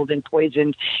 strangled and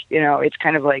poisoned. It's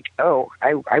kind of like,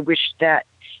 I wish that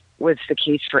was the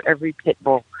case for every pit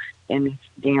bull in this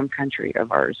damn country of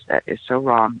ours. That is so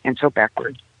wrong and so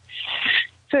backward.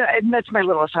 So and that's my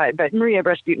little aside. But Maria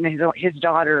Rasputin, his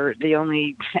daughter, the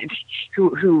only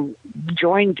who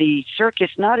joined the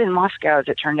circus, not in Moscow as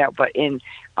it turned out, but in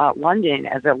London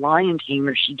as a lion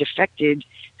tamer. She defected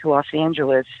to Los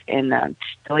Angeles in the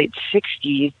late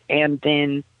 60s and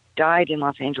then died in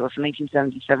Los Angeles in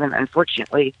 1977,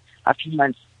 unfortunately, a few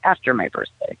months after my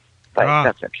birthday. But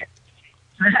that's okay.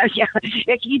 Yeah.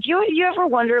 You ever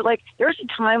wonder, like, there was a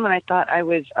time when I thought I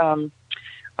was... not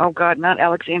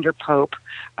Alexander Pope,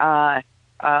 Ray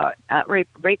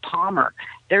Palmer.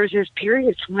 There was this period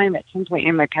of time at some point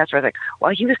in my past where I was like,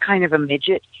 well, he was kind of a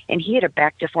midget and he had a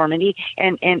back deformity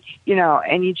and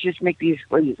you just make these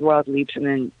wild leaps and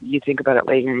then you think about it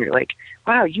later and you're like,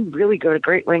 wow, you really go to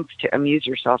great lengths to amuse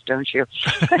yourself, don't you?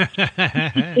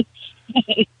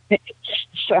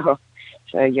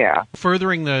 So yeah.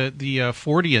 Furthering the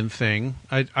Fordian thing,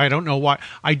 I don't know why.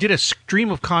 I did a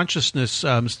stream of consciousness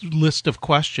list of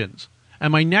questions.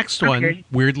 And my next one,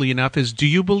 weirdly enough, is, do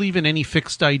you believe in any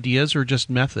fixed ideas or just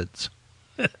methods?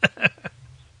 I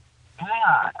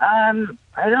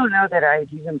don't know that I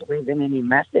even believe in any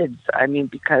methods. I mean,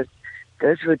 because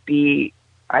those would be,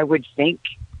 I would think,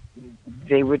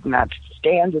 they would not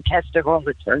stand the test of all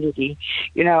eternity.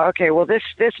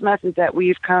 This method that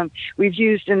we've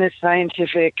used in this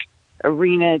scientific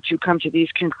arena to come to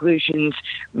these conclusions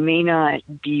may not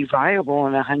be viable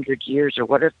in 100 years, or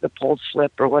what if the poles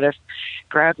flip, or what if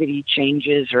gravity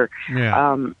changes, or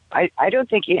I don't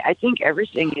think I think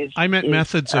everything is. I meant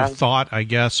methods of thought, I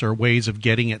guess, or ways of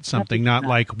getting at something, not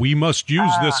like we must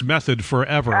use this method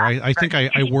forever. I think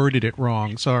I worded it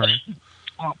wrong. Sorry.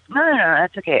 No,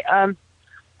 that's okay.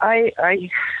 I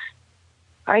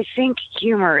think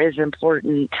humor is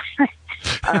important.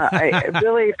 I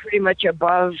really pretty much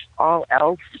above all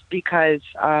else, because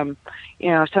some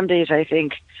days I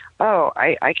think,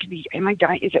 I could be, am I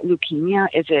dying? Is it leukemia?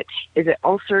 Is it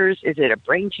ulcers? Is it a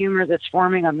brain tumor that's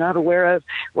forming I'm not aware of?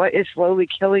 What is slowly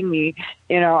killing me?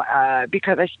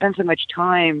 Because I spend so much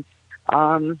time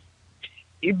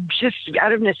just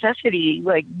out of necessity,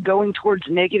 like going towards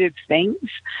negative things,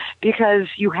 because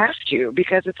you have to,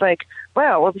 because it's like,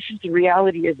 well, this is the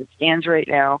reality as it stands right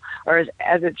now, or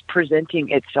as it's presenting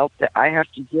itself that I have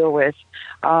to deal with.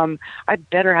 I'd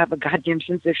better have a goddamn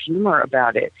sense of humor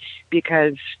about it,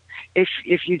 because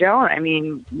if you don't, I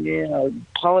mean,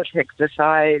 politics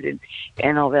aside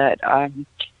and all that,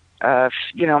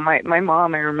 my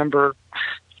mom, I remember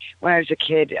when I was a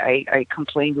kid, I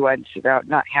complained once about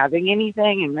not having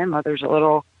anything, and my mother's a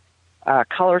little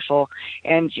colorful,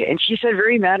 and she said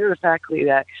very matter-of-factly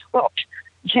that, well,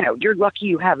 you're lucky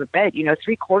you have a bed.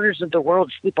 3/4 of the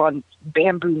world sleep on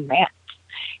bamboo mats.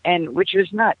 And which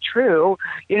is not true,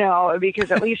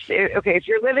 because at least, if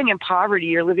you're living in poverty,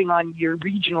 you're living on your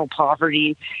regional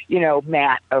poverty,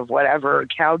 mat of whatever,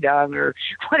 cow dung or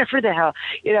whatever the hell,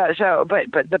 so,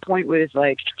 but the point was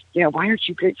like, why aren't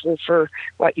you grateful for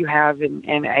what you have?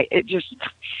 And I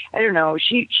don't know,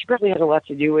 she probably had a lot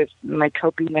to do with my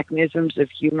coping mechanisms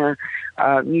of humor,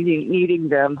 needing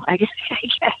them, I guess,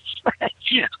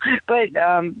 but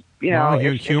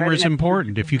humor is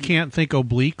important. If you can't think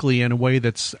obliquely in a way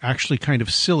that's actually kind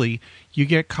of silly, you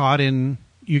get caught in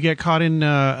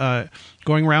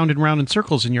going round and round in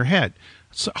circles in your head.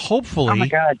 So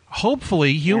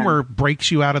hopefully humor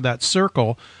breaks you out of that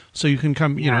circle, so you can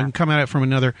come come at it from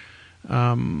another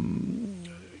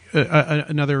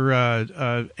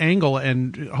angle,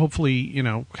 and hopefully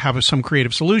have some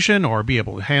creative solution or be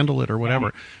able to handle it or whatever.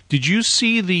 Right. Did you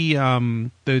see the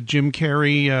Jim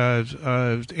Carrey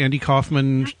Andy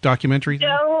Kaufman documentary thing?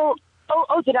 No.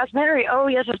 Oh, the documentary. Oh,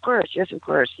 yes, of course.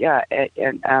 Yeah,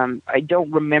 and I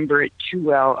don't remember it too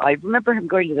well. I remember him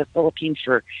going to the Philippines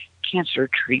for cancer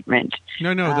treatment.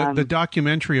 No, the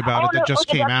documentary about it that just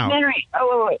came out.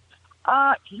 Oh, wait.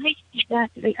 I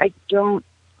don't.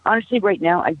 Honestly, right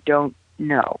now, I don't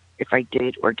know if I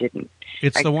did or didn't.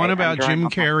 It's the one about Jim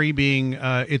Carrey being.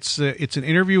 It's an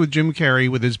interview with Jim Carrey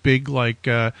with his big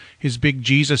his big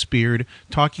Jesus beard,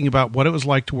 talking about what it was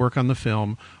like to work on the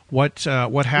film, what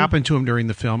happened to him during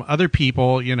the film, other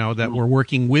people that were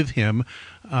working with him,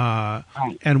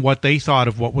 and what they thought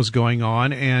of what was going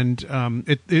on, and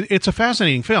it's a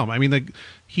fascinating film. I mean,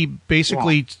 he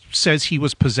basically says he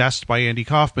was possessed by Andy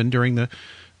Kaufman during the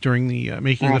during the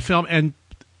making of the film. And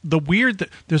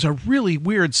there's a really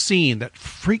weird scene that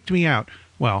freaked me out.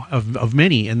 Well, of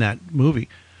many in that movie,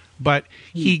 but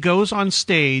he goes on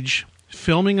stage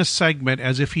filming a segment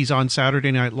as if he's on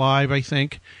Saturday Night Live, I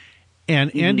think.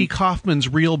 And Andy Kaufman's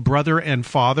real brother and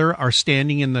father are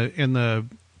standing in the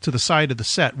to the side of the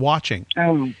set watching.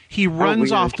 He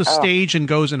runs off the stage and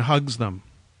goes and hugs them.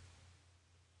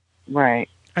 Right.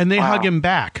 And they hug him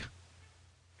back.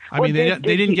 I mean, they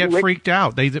didn't get freaked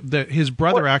out. His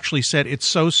brother actually said it's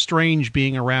so strange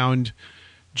being around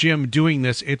Jim doing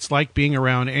this. It's like being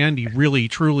around Andy. Really,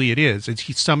 truly, it is.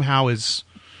 He somehow is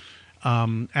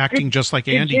acting just like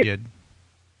Andy did.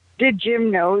 Did Jim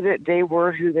know that they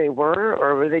were who they were,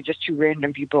 or were they just two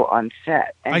random people on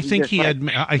set? I think he had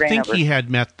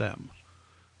met them.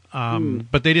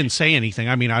 But they didn't say anything.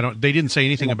 I mean, they didn't say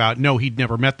anything about, no, he'd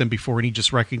never met them before and he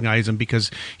just recognized them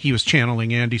because he was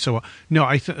channeling Andy. So, no,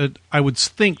 I would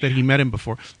think that he met him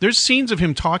before. There's scenes of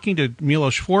him talking to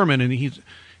Milos Forman, and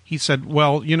he said,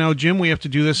 well, Jim, we have to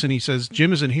do this. And he says,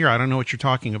 Jim isn't here. I don't know what you're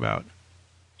talking about.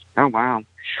 Oh, wow.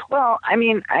 Well, I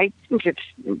mean, I think it's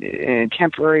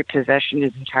temporary possession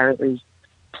is entirely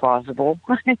plausible.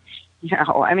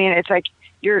 I mean, it's like,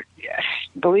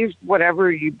 believe whatever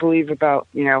you believe about,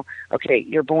 okay,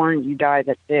 you're born, you die,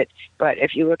 that's it. But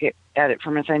if you look at it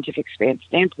from a scientific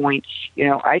standpoint,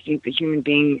 I think the human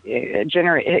being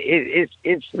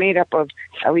is made up of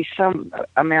at least some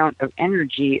amount of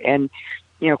energy. And,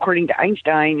 according to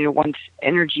Einstein, once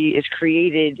energy is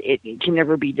created, it can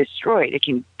never be destroyed. It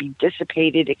can be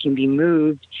dissipated. It can be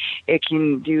moved. It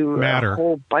can do a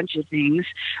whole bunch of things.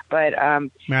 But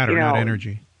matter, not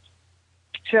energy.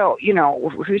 So,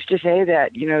 who's to say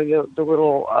that, the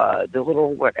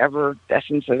little whatever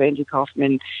essence of Andy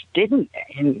Kaufman didn't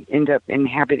end up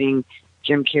inhabiting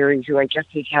Jim Carrey, who I guess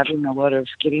is getting a lot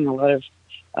of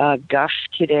guff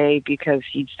today because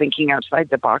he's thinking outside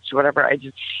the box or whatever.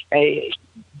 I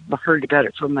heard about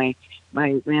it from my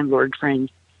landlord friend.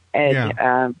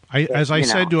 And, as I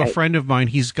said to a friend of mine,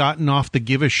 he's gotten off the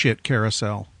give a shit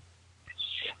carousel.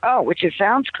 Oh, which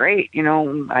sounds great.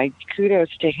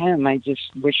 Kudos to him. I just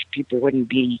wish people wouldn't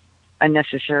be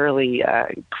unnecessarily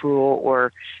cruel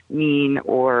or mean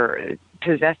or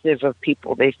possessive of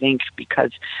people they think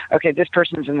because, okay, this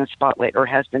person's in the spotlight or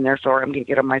has been there, so I'm going to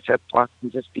get on my soapbox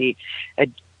and just be a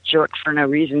jerk for no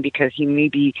reason because he may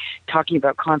be talking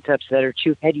about concepts that are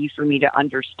too heady for me to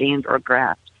understand or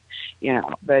grasp.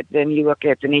 But then you look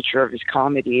at the nature of his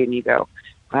comedy and you go,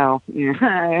 well,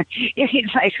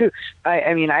 it's like,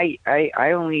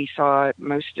 I only saw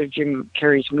most of Jim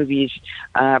Carrey's movies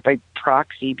by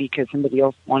proxy because somebody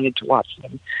else wanted to watch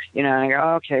them. I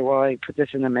go, okay, well, I put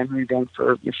this in the memory bank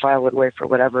you file it away for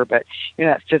whatever, but,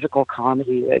 that physical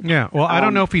comedy. I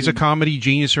don't know if he's a comedy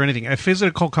genius or anything. A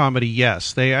physical comedy,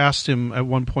 yes. They asked him at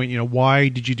one point, why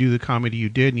did you do the comedy you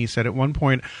did? And he said, at one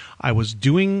point, I was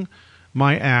doing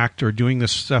my act or doing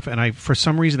this stuff, and for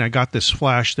some reason I got this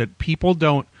flash that people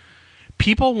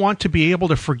want to be able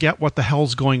to forget what the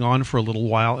hell's going on for a little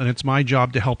while, and it's my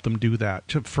job to help them do that,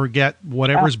 to forget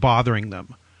whatever's bothering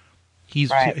them. His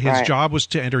job was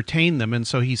to entertain them, and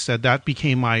so he said that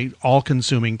became my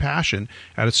all-consuming passion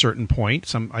at a certain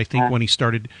point. I think when he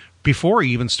started, before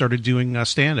he even started doing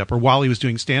stand-up, or while he was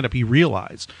doing stand-up, he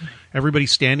realized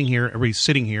everybody's standing here, everybody's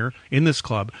sitting here in this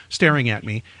club, staring at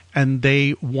me, and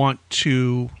they want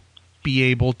to be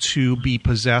able to be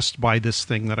possessed by this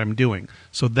thing that I'm doing.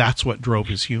 So that's what drove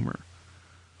his humor.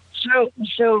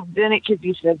 So then it could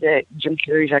be said that Jim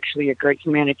Carrey is actually a great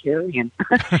humanitarian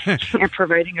and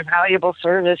providing a valuable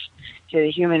service to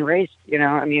the human race.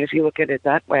 If you look at it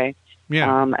that way,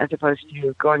 as opposed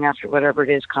to going after whatever it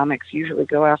is, comics usually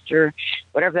go after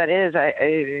whatever that is.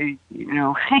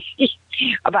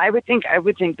 But I would think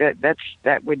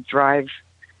that would drive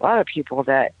a lot of people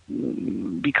that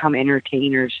become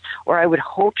entertainers, or I would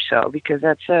hope so, because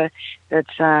that's kind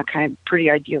of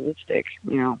pretty idealistic,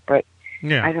 But I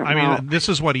don't know. I mean, this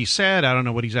is what he said. I don't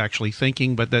know what he's actually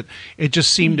thinking, but that it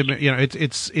just seemed to me,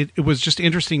 it was just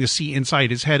interesting to see inside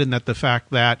his head, and that the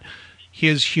fact that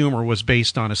his humor was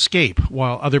based on escape,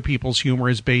 while other people's humor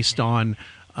is based on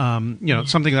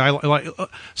something that I like,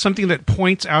 something that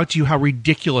points out to you how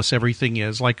ridiculous everything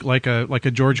is, like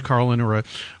a George Carlin or a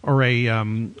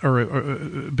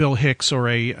Bill Hicks or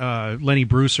a Lenny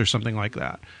Bruce or something like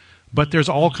that. But there's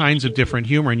all kinds of different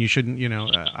humor, and you shouldn't,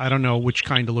 I don't know which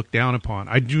kind to look down upon.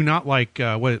 I do not like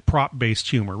prop-based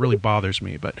humor. It really bothers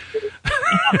me, but.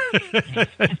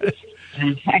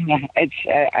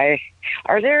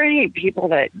 Are there any people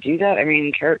that do that? I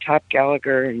mean, Carrot Top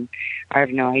Gallagher, and I have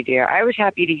no idea. I was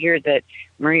happy to hear that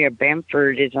Maria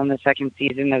Bamford is on the second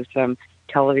season of some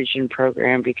television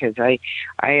program because I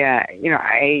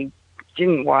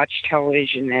didn't watch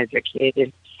television as a kid,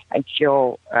 and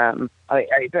until but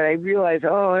I realized,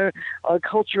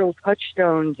 cultural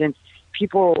touchstones and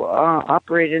people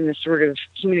operate in this sort of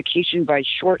communication by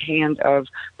shorthand of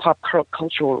pop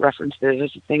cultural references.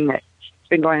 It's a thing that's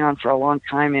been going on for a long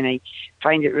time, and I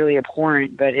find it really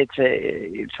abhorrent. But it's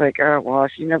like, oh well,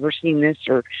 if you've never seen this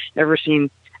or never seen.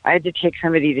 I had to take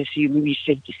somebody to see Louis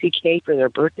C.K. for their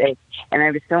birthday, and I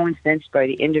was so incensed by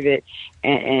the end of it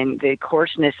and the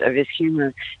coarseness of his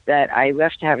humor that I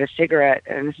left to have a cigarette.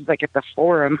 And this is like at the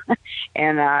Forum,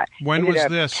 and when was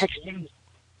this? Texting,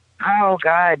 oh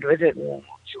God, was it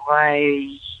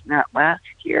July? Not last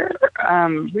year.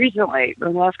 Recently, the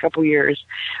last couple years.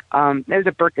 It was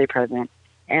a birthday present.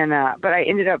 And but I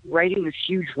ended up writing this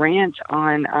huge rant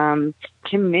on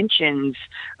Tim Minchin's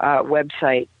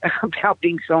website about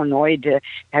being so annoyed to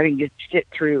having to sit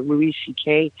through Louis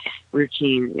C.K.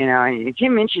 routine. And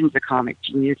Tim Minchin's a comic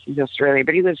genius. He's Australian,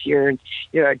 but he lives here. And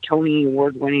a Tony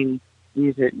Award-winning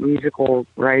musical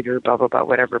writer, blah blah blah,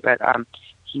 whatever. But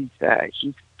he's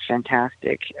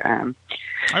fantastic.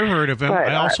 I've heard of him. But,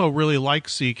 I also really like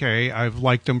CK. I've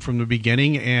liked him from the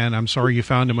beginning, and I'm sorry you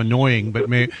found him annoying. But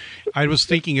I was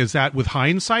thinking, is that with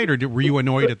hindsight, or were you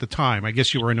annoyed at the time? I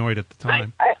guess you were annoyed at the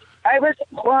time. I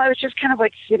was just kind of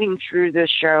like sitting through the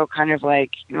show, kind of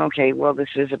like, okay, well, this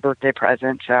is a birthday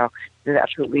present, so there's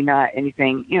absolutely not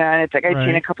anything, and it's like I'd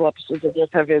seen a couple episodes of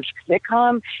his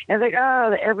sitcom, and it's like,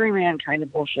 the everyman kind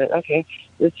of bullshit. Okay,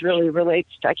 this really relates.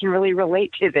 I can really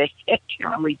relate to this. I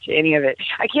can't relate to any of it.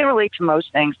 I can't relate to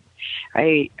most things.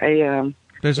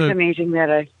 It's amazing that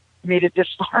I made it this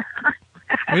far.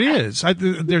 It is.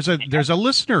 There's a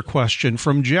listener question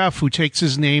from Jeff who takes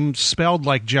his name spelled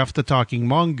like Jeff the Talking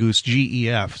Mongoose,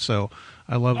 GEF. So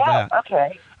I love that.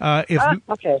 Okay.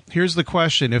 Okay. Here's the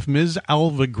question: if Ms.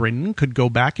 Alvegrin could go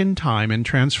back in time and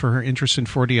transfer her interest in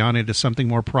Forteana to something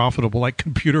more profitable, like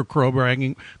computer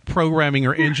programming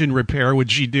or engine repair,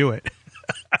 would she do it?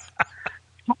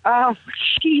 Oh,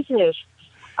 Jesus.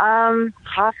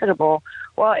 Profitable.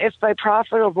 Well, if by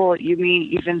profitable you mean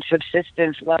even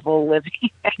subsistence level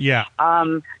living, yeah,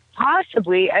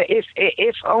 possibly.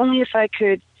 If only if I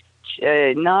could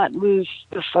not lose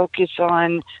the focus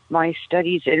on my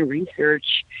studies and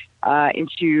research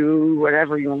into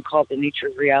whatever you want to call it, the nature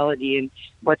of reality and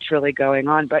what's really going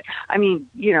on. But I mean,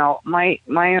 my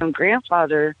own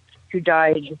grandfather, who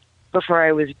died before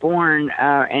I was born,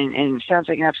 and sounds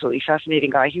like an absolutely fascinating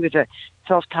guy. He was a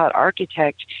self-taught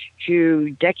architect who,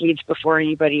 decades before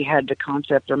anybody had the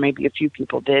concept, or maybe a few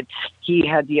people did, he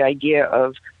had the idea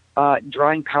of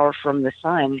drawing power from the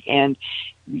sun. And,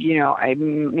 I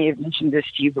may have mentioned this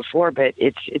to you before, but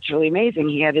it's really amazing.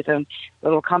 He had his own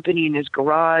little company in his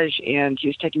garage, and he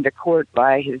was taken to court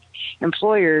by his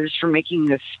employers for making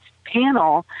this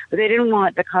panel, but they didn't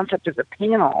want the concept of the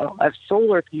panel, of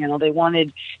solar panel. They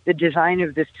wanted the design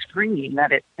of the screen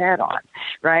that it sat on,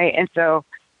 right? And so,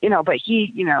 but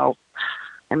he, he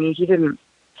didn't,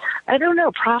 I don't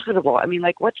know, profitable. I mean,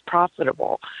 like, what's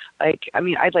profitable? Like, I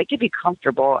mean, I'd like to be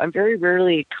comfortable. I'm very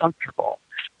rarely comfortable.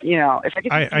 If I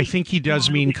could, I think he does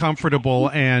mean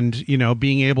comfortable, and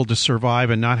being able to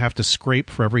survive and not have to scrape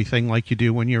for everything like you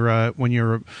do when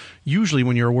you're usually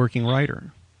when you're a working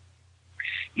writer.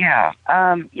 Yeah.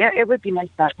 It would be nice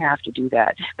not to have to do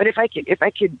that. But if I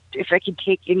could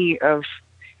take any of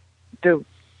the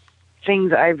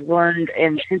things I've learned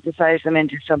and synthesize them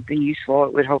into something useful,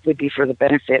 it would hopefully be for the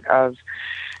benefit of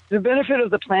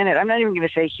the planet. I'm not even going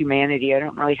to say humanity. I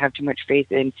don't really have too much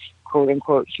faith in quote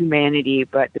unquote humanity,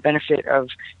 but the benefit of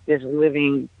this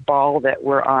living ball that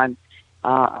we're on.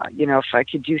 If I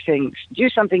could do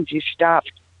something to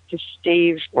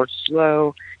stave or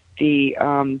slow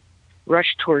the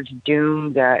rush towards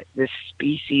doom that this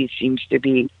species seems to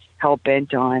be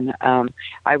hell-bent on,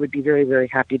 I would be very, very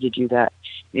happy to do that.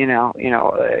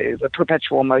 The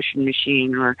perpetual motion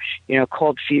machine, or,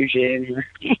 cold fusion, or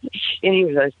any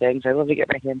of those things. I'd love to get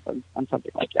my hands on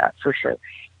something like that, for sure.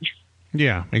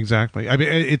 Yeah, exactly. I mean,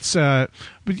 it's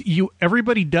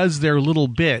everybody does their little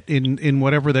bit in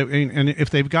whatever and if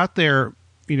they've got their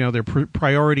their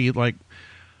priority, like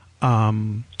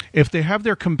if they have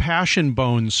their compassion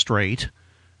bones straight,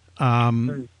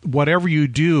 whatever you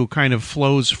do kind of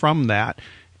flows from that,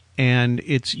 and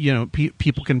it's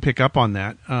people can pick up on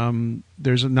that.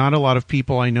 There's not a lot of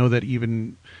people I know that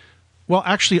even. Well,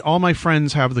 actually, all my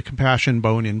friends have the compassion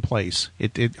bone in place.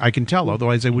 I can tell,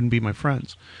 otherwise they wouldn't be my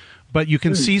friends. But you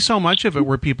can see so much of it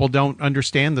where people don't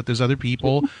understand that there's other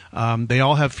people. They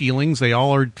all have feelings. They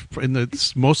all are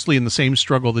mostly in the same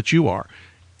struggle that you are.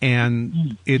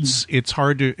 And it's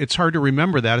hard to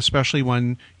remember that, especially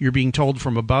when you're being told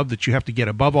from above that you have to get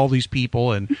above all these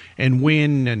people and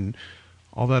win and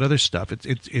all that other stuff.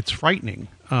 It's frightening.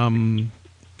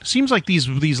 Seems like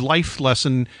these life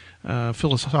lesson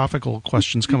philosophical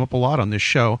questions come up a lot on this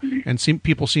show, and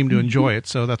people seem to enjoy it.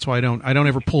 So that's why I don't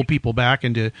ever pull people back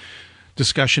into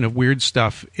discussion of weird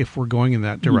stuff if we're going in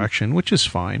that direction, which is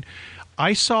fine.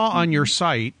 I saw on your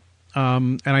site.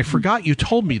 And I forgot you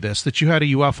told me this, that you had a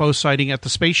UFO sighting at the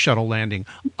space shuttle landing.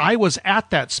 I was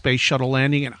at that space shuttle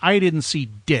landing, and I didn't see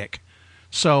dick.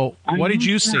 So what did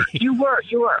you see? You were.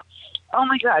 Oh,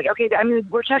 my God. Okay, I mean,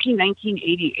 we're talking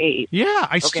 1988. Yeah,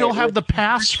 I still have the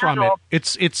pass from it.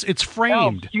 It's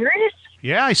framed. Oh, serious?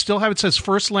 Yeah, I still have it. It says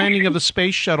first landing of the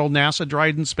space shuttle, NASA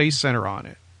Dryden Space Center on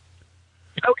it.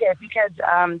 Okay, because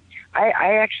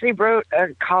I actually wrote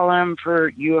a column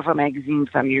for UFO Magazine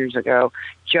some years ago,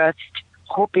 just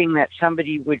hoping that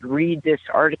somebody would read this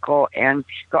article and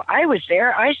go, I was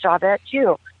there, I saw that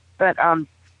too. But,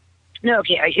 no,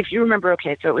 okay, if you remember,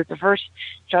 okay, so it was the first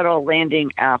shuttle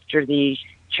landing after the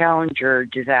Challenger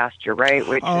disaster, right?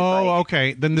 Which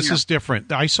okay, then this is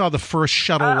different. I saw the first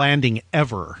shuttle landing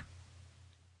ever.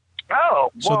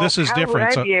 Oh, so this is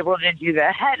different. Would I be able to do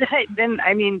that? Then,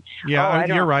 I mean, yeah,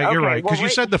 you're right. Okay, you're right. Because you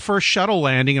said the first shuttle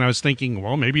landing, and I was thinking,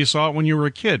 well, maybe you saw it when you were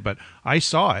a kid, but I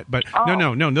saw it. But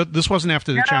no, this wasn't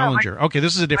after the Challenger. Okay,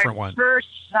 this is a different one. My first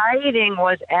sighting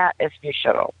was at a space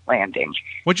shuttle landing.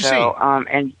 What'd you see?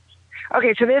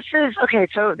 Okay,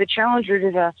 so the Challenger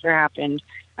disaster happened.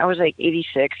 I was like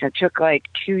 86. It took like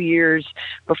 2 years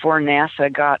before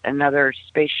NASA got another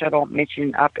space shuttle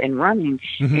mission up and running,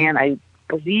 and I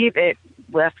believe it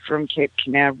left from Cape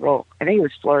Canaveral. I think it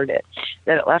was Florida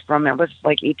that it left from. It was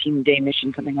like 18-day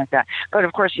mission, something like that. But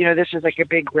of course, this is like a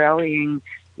big rallying,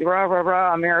 rah, rah,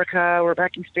 rah, America, we're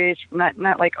back in space.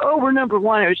 Not like, oh, we're number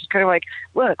one. It was just kind of like,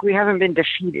 look, we haven't been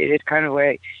defeated. It's kind of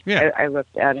way I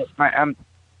looked at it. I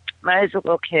was a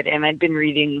little kid, and I'd been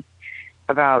reading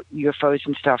about UFOs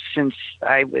and stuff since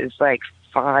I was like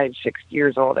 5, 6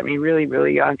 years old. I mean, really,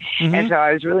 really young. And so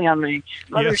I was really on my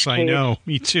mother's Yes, I know.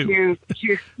 Me too.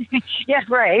 Yeah,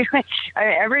 right.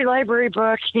 Every library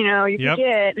book, you can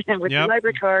get with your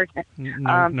library card.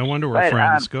 No wonder we're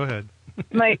friends. Go ahead.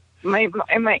 my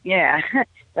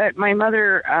But my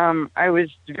mother, I was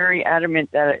very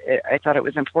adamant that I thought it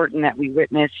was important that we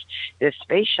witness this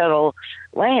space shuttle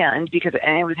land and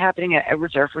it was happening at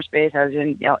Edwards Air Force Base. I was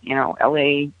in,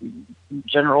 L.A.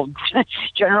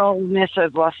 generalness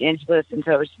of Los Angeles, and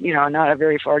so it was, not a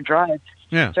very far drive.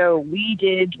 Yeah. So we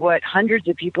did what hundreds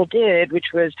of people did,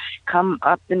 which was come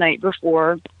up the night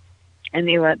before, and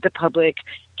they let the public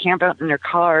camp out in their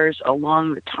cars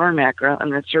along the tarmac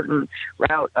on a certain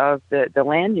route of the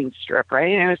landing strip,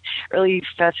 right? And it was really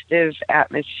festive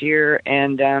atmosphere,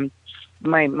 and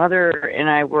my mother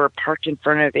and I were parked in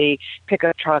front of a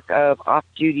pickup truck of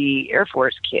off-duty Air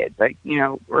Force kids, like,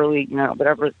 early,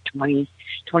 whatever,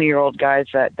 20-year-old guys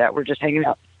that were just hanging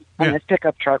out on this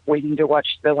pickup truck waiting to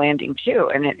watch the landing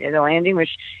too. And the landing was,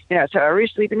 so I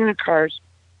was sleeping in the cars.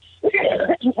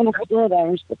 And a couple of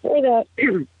hours before that,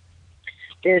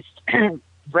 this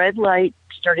red light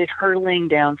started hurtling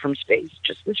down from space.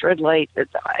 Just this red light that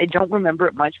I don't remember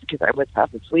it much because I was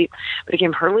half asleep, but it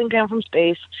came hurtling down from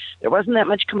space. There wasn't that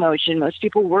much commotion. Most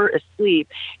people were asleep,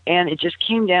 and it just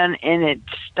came down and it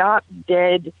stopped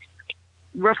dead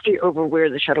roughly over where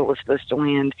the shuttle was supposed to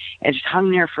land, and just hung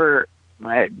there for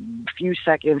a few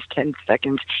seconds, 10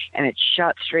 seconds, and it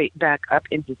shot straight back up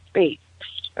into space.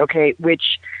 Okay,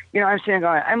 which, I'm sitting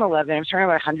going, I'm 11, I'm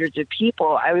surrounded by hundreds of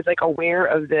people. I was like aware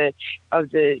of the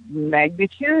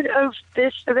magnitude of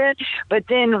this event, but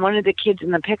then one of the kids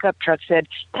in the pickup truck said,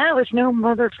 that was no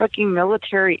motherfucking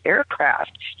military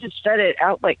aircraft. Just said it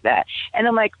out like that. And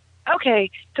I'm like,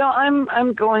 okay, so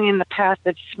I'm going in the path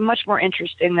that's much more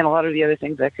interesting than a lot of the other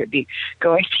things I could be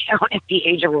going down at the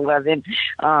age of 11.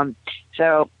 But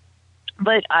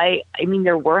I mean,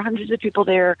 there were hundreds of people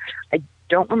there. I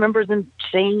don't remember them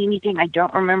saying anything. I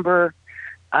don't remember,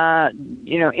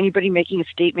 anybody making a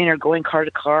statement or going car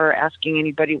to car, asking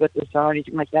anybody what they saw,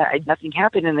 anything like that. Nothing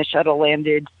happened, and the shuttle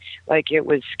landed like it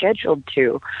was scheduled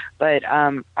to. But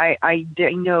I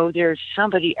know there's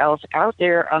somebody else out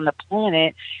there on the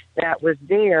planet that was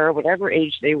there, whatever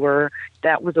age they were,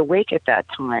 that was awake at that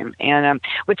time. And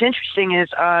what's interesting is,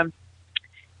 I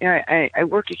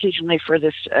work occasionally for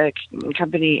this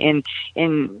company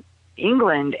in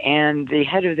England, and the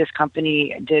head of this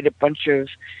company did a bunch of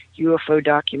UFO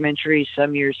documentaries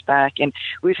some years back, and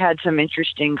we've had some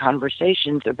interesting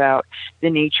conversations about the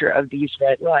nature of these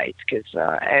red lights, because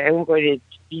I won't go into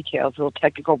details, a little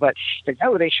technical, but like,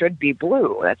 no, they should be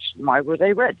blue. Why were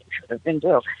they red? They should have been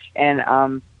blue. And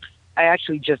I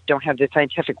actually just don't have the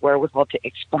scientific wherewithal to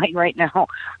explain right now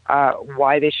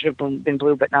why they should have been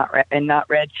blue, but not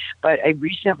red. But I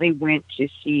recently went to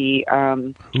see.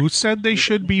 Who said they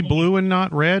should be blue and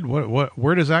not red?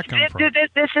 Where does that come from?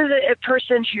 This is a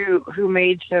person who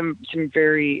made some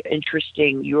very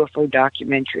interesting UFO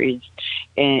documentaries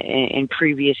in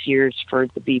previous years for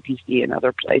the BBC and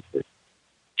other places.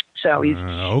 So he's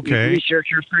okay.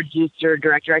 Researcher, producer,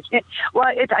 director.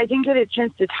 I didn't get a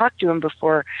chance to talk to him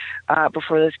before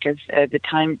this because the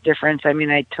time difference. I mean,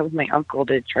 I told my uncle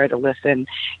to try to listen,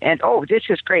 and this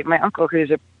is great. My uncle, who's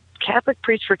a Catholic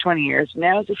priest for 20 years,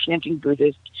 now is a chanting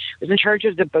Buddhist, was in charge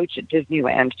of the boats at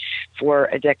Disneyland for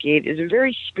a decade, is a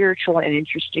very spiritual and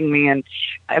interesting man.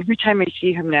 Every time I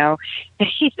see him now,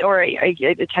 I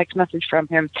get a text message from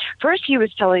him. First, he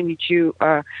was telling me to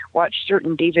watch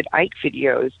certain David Icke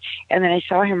videos, and then I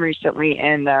saw him recently,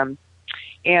 and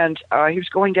he was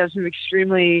going down some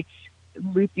extremely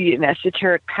loopy and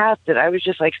esoteric path that I was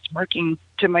just like smirking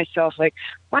to myself, like,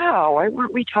 wow, why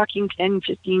weren't we talking 10,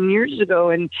 15 years ago?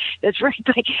 And that's right.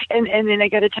 Like, and then I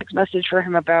got a text message for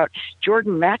him about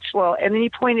Jordan Maxwell. And then he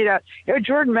pointed out,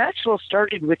 Jordan Maxwell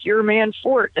started with your man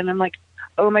Fort. And I'm like,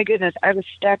 oh my goodness, I have a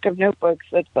stack of notebooks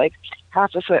that's like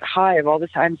half a foot high of all the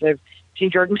times I've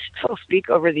seen Jordan Maxwell speak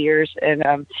over the years.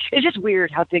 And it's just weird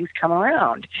how things come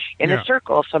around in a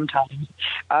circle sometimes.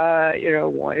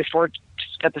 Fort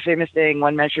got the famous saying,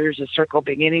 one measures a circle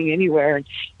beginning anywhere. And,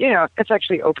 it's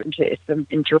actually open to some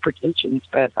interpretations.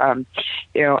 But,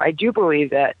 I do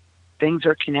believe that things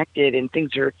are connected, and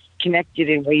things are connected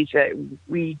in ways that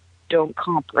we don't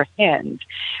comprehend.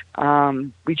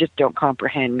 We just don't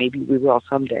comprehend. Maybe we will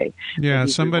someday. Yeah,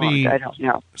 I don't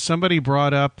know. Somebody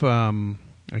brought up,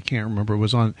 I can't remember, it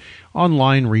was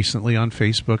online recently on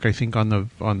Facebook, I think on the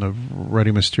Rey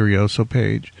Mysterioso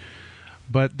page.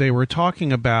 But they were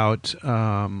talking about,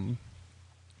 that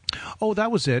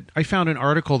was it. I found an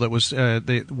article that was and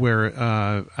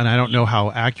I don't know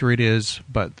how accurate it is,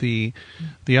 but the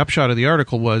upshot of the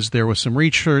article was there was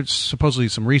supposedly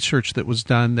some research that was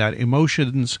done that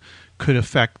emotions could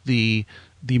affect the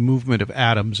movement of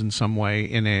atoms in some way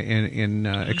in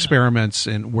experiments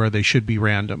and where they should be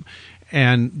random.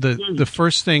 And the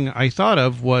first thing I thought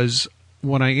of was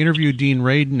when I interviewed Dean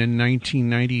Radin in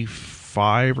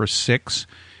 1995 or 6,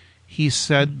 he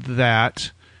said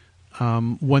that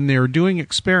when they're doing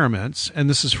experiments, and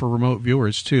this is for remote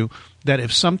viewers too, that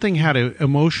if something had an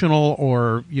emotional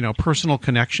or personal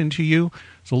connection to you,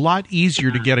 it's a lot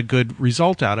easier to get a good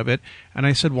result out of it. And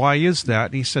I said, why is that?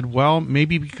 And he said, well,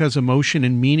 maybe because emotion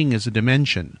and meaning is a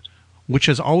dimension, which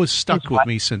has always stuck with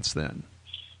me since then.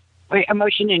 Wait,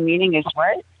 emotion and meaning is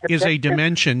what? Is a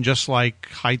dimension, just like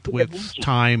height, width,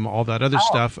 time, all that other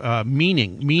stuff.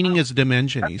 Meaning is a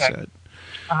dimension, he said,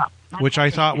 which I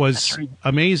thought was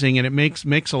amazing, and it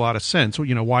makes a lot of sense.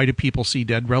 Why do people see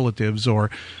dead relatives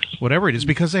or whatever it is?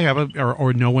 Because they have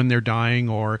or know when they're dying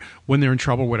or when they're in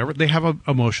trouble, whatever. They have an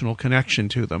emotional connection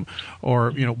to them.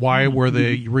 Or why were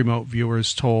the remote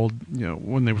viewers told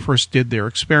when they first did their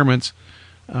experiments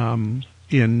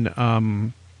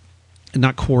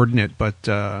not coordinate, but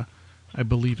I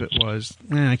believe it was.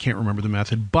 I can't remember the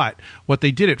method. But what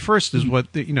they did at first is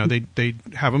they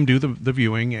have them do the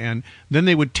viewing, and then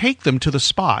they would take them to the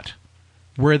spot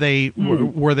where they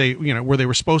where they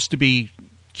were supposed to be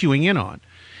queuing in on,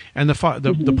 and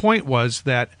the point was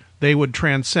that they would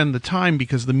transcend the time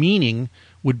because the meaning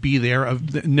would be there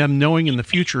of them knowing in the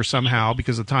future somehow,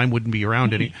 because the time wouldn't be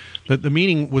around any, that the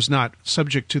meaning was not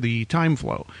subject to the time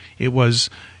flow. It was,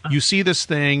 you see this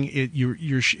thing,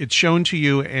 it's shown to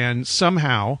you, and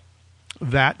somehow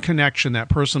that connection, that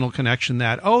personal connection,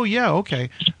 that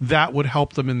would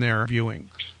help them in their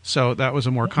viewing. So that was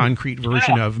a more concrete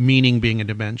version of meaning being a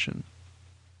dimension.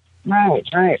 Right.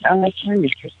 Oh, that's very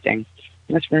interesting.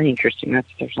 That's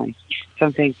definitely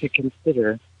something to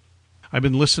consider. I've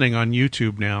been listening on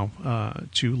YouTube now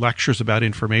to lectures about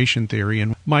information theory,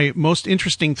 and my most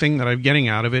interesting thing that I'm getting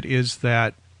out of it is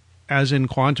that, as in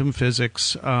quantum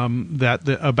physics, about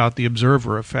the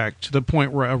observer effect, to the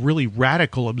point where a really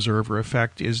radical observer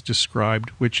effect is described,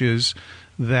 which is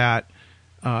that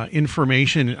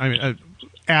information,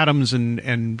 atoms and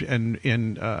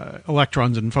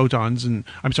electrons and photons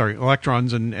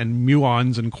electrons and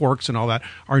muons and quarks and all that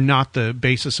are not the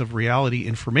basis of reality.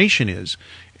 Information is.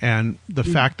 And the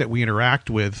fact that we interact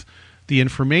with the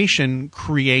information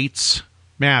creates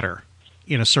matter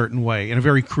in a certain way, in a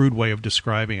very crude way of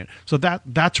describing it. So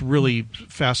that's really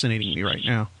fascinating me right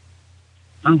now.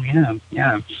 Oh,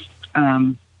 yeah.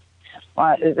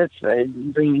 Well, that's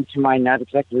bringing to mind not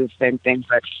exactly the same thing,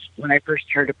 but when I first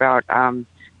heard about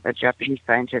the Japanese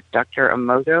scientist Dr.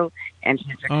 Emoto and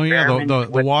his experiment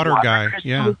the water guy, crystals,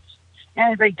 yeah.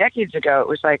 And like decades ago, it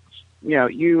was like,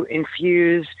 you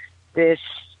infuse this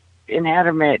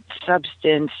inanimate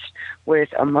substance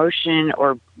with emotion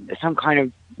or some kind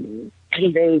of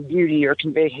convey beauty or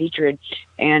convey hatred,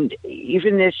 and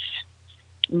even this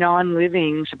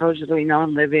supposedly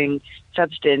non-living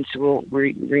substance will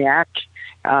react,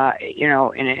 in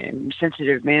a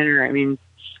sensitive manner. I mean,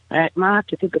 I might have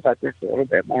to think about this a little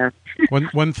bit more.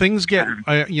 when things get,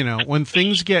 when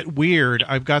things get weird,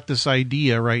 I've got this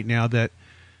idea right now that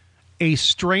a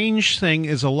strange thing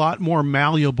is a lot more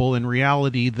malleable in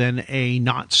reality than a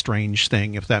not strange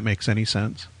thing, if that makes any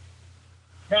sense.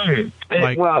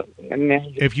 Like, well,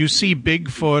 if you see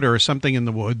Bigfoot or something in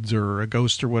the woods or a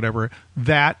ghost or whatever,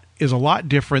 that is a lot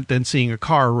different than seeing a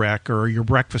car wreck or your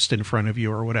breakfast in front of you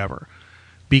or whatever.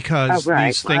 Because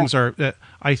these things are,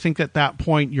 I think at that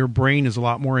point your brain is a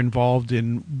lot more involved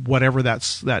in whatever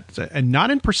that's and not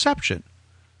in perception,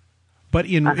 but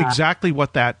in exactly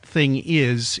what that thing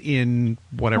is in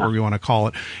whatever we want to call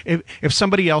it. If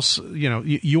somebody else,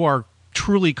 you are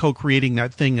truly co-creating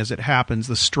that thing as it happens,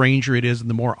 the stranger it is and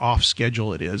the more off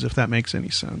schedule it is, if that makes any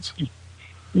sense.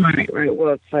 Right.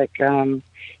 Well, it's like,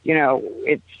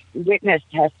 it's witness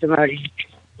testimony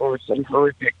for some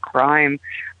horrific crime.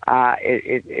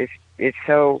 It's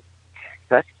so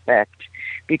suspect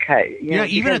because,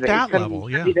 even at that level,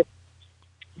 yeah.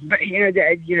 But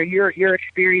you're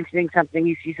experiencing something.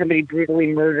 You see somebody brutally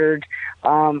murdered.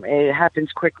 It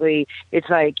happens quickly. It's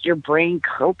like your brain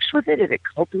copes with it. Is it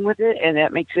coping with it? And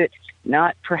that makes it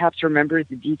not perhaps remember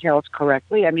the details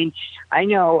correctly. I mean,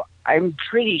 I'm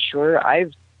pretty sure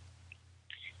I've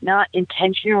not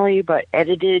intentionally, but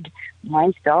edited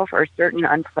myself or certain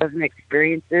unpleasant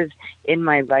experiences in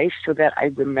my life so that I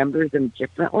remember them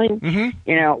differently.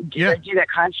 Mm-hmm. Did I do that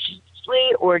consciously,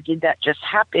 or did that just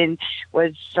happen?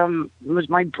 Was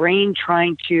my brain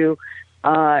trying to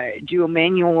do a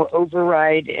manual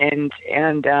override and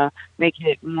make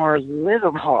it more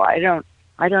livable? I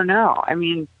don't know. I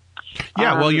mean,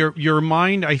 well, your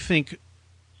mind, I think,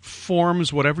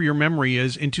 forms whatever your memory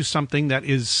is into something that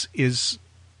is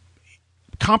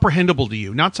comprehensible to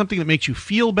you, not something that makes you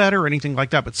feel better or anything like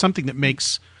that, but something that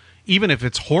makes, even if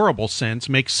it's horrible sense,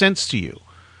 makes sense to you.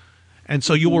 And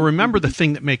so you will remember the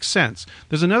thing that makes sense.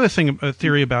 There's another thing, a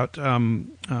theory about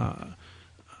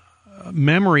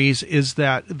memories is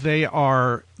that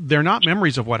they're not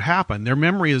memories of what happened. They're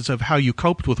memories of how you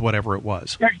coped with whatever it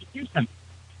was.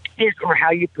 Or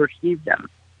how you perceive them.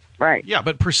 Right. Yeah,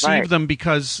 but perceive them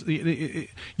because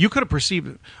you could have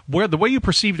perceived where the way you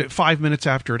perceived it 5 minutes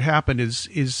after it happened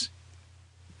is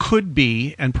could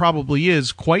be and probably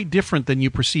is quite different than you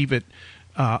perceive it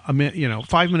 5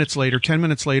 minutes later, 10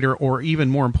 minutes later, or even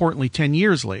more importantly 10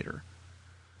 years later.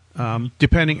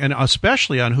 Depending, and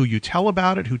especially on who you tell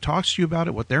about it, who talks to you about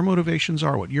it, what their motivations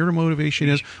are, what your motivation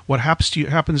is, what happens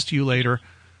to you later.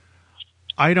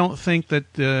 I don't think that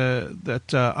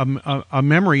a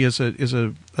memory is a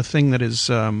thing that is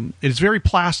it is very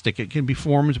plastic. It can be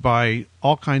formed by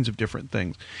all kinds of different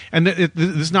things. And this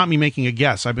is not me making a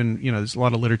guess. I've been there's a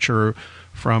lot of literature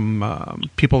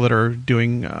from people that are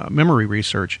doing memory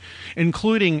research,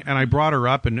 including, and I brought her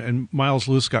up, and Miles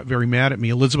Lewis got very mad at me,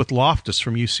 Elizabeth Loftus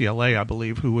from UCLA, I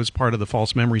believe, who was part of the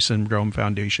False Memory Syndrome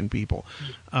Foundation people,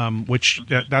 which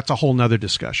that's a whole nother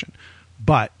discussion.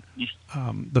 But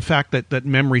the fact that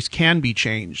memories can be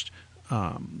changed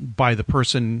by the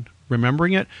person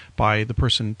remembering it, by the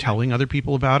person telling other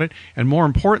people about it, and more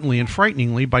importantly and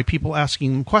frighteningly, by people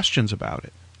asking them questions about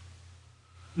it.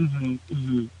 Mm-hmm,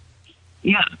 mm-hmm.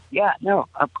 Yeah, no,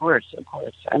 of course.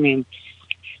 I mean,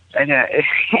 I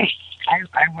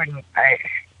wouldn't,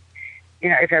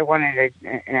 if I wanted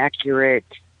an accurate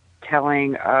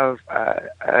telling of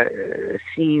a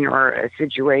scene or a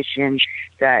situation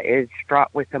that is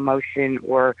fraught with emotion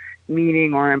or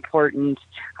meaning or importance,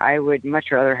 I would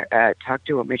much rather talk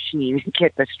to a machine and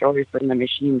get the story from the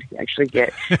machine to actually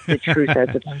get the truth as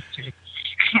opposed to.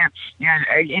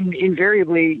 And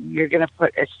invariably, you're going to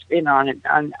put a spin on it,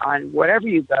 on whatever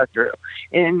you go through.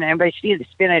 And by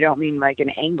spin, I don't mean like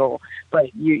an angle,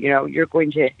 but you're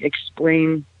going to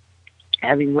explain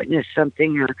having witnessed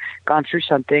something or gone through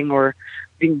something or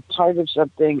being part of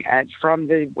something from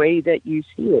the way that you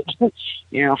see it,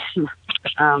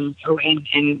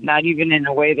 and not even in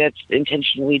a way that's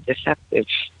intentionally deceptive.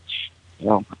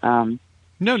 No,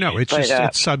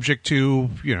 it's subject to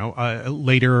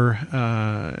later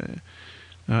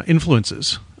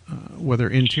influences whether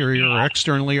interior or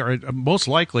externally, or most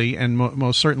likely and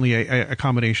most certainly a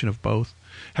combination of both.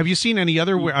 Have you seen any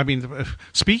other? I mean,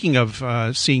 speaking of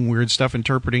seeing weird stuff,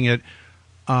 interpreting it,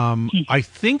 I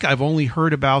think I've only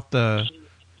heard about the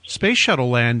space shuttle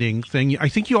landing thing. I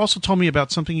think you also told me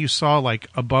about something you saw like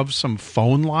above some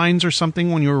phone lines or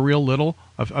something when you were real little,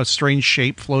 a strange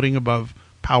shape floating above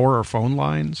power or phone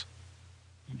lines.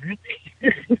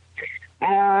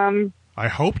 I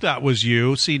hope that was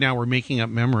you. See, now we're making up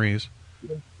memories.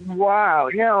 Wow.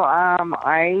 No,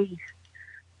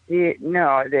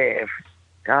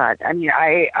 God, I mean,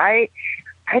 I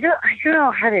don't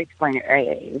know how to explain it.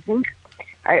 I think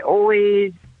I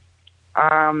always,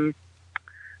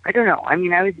 I don't know. I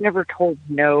mean, I was never told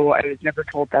no. I was never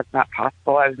told that's not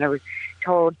possible. I was never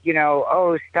told,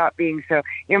 oh, stop being so,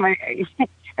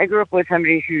 I grew up with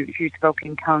somebody who spoke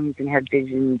in tongues and had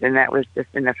visions, and that was just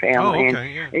in the family. Oh,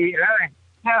 okay,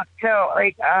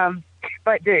 yeah.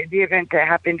 But the event that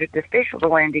happened with the space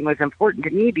shuttle landing was important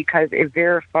to me because it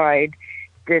verified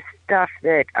this stuff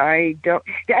that I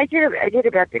did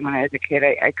a bad thing when I was a kid.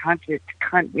 I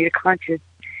made a conscious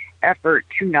effort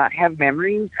to not have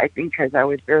memories, I think because I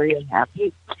was very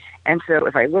unhappy. And so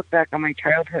if I look back on my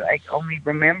childhood, I only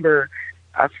remember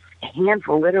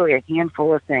literally a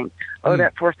handful of things. Oh,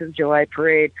 that 4th of July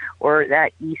parade, or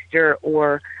that Easter,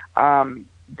 or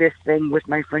this thing with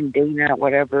my friend Dana,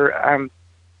 whatever.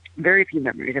 Very few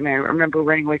memories. I mean, I remember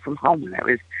running away from home when I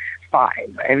was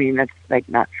 5. I mean, that's like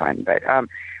not fun, but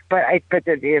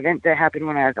the event that happened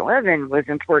when I was 11 was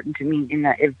important to me in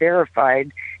that it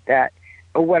verified that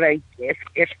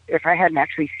if I hadn't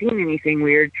actually seen anything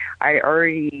weird,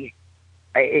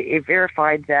 it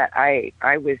verified that I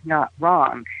was not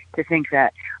wrong to think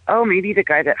that, oh, maybe the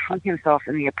guy that hung himself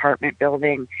in the apartment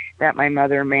building that my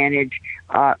mother managed,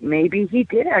 maybe he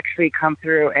did actually come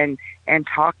through and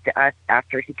talk to us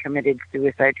after he committed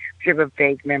suicide. I have a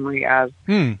vague memory of,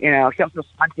 he also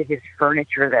haunted his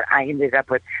furniture that I ended up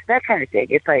with, that kind of thing.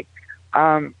 It's like,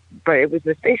 but it was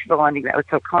the space shuttle landing that was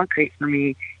so concrete for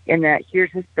me in that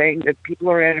here's this thing that people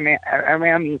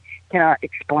around me cannot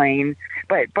explain.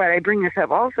 But I bring this up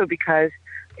also because,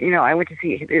 I went to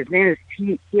see, his name is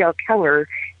T.L. Keller.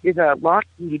 He's a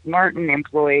Lockheed Martin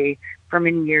employee for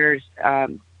many years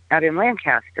out in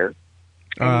Lancaster.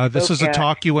 This is a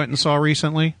talk you went and saw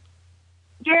recently?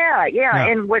 Yeah.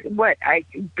 And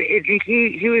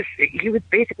he was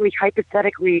basically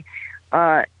hypothetically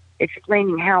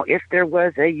explaining how if there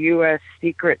was a U.S.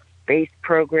 secret space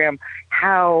program,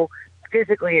 how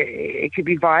physically it could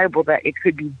be viable that it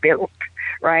could be built,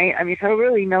 right? I mean, so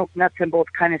really nuts and bolts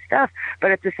kind of stuff.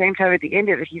 But at the same time, at the end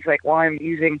of it, he's like, well, I'm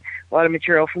using a lot of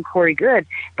material from Corey Goode.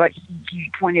 But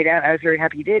he pointed out, I was very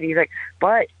happy he did, he's like,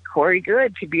 but Corey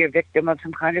Goode could be a victim of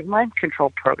some kind of mind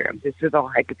control program. This is all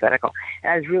hypothetical.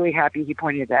 And I was really happy he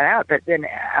pointed that out. But then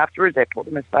afterwards, I pulled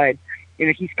him aside.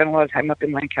 He spent a lot of time up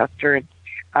in Lancaster and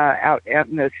out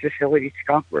in those facilities,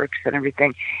 Skunk Works and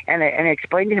everything. And I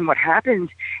explained to him what happened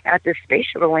at the space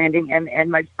shuttle landing,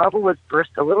 and my bubble was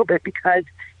burst a little bit because,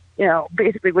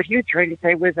 basically what he was trying to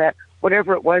say was that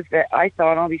whatever it was that I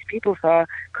saw and all these people saw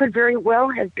could very well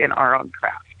have been our own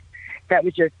craft. That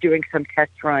was just doing some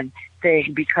test run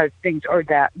thing because things are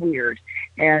that weird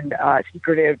and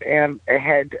secretive and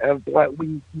ahead of what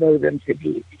we know them to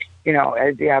be,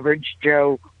 as the average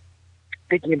Joe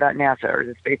thinking about NASA or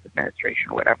the Space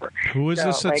Administration or whatever. Who is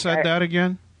this that said that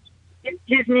again?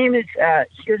 His name is,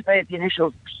 he goes by the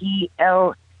initials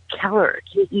T.L. Keller,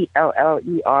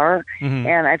 Keller,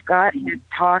 and I've got his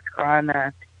talk on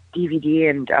DVD,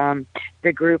 and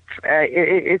the group,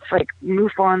 it's like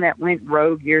MUFON that went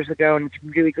rogue years ago, and it's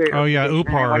really great. Oh, yeah,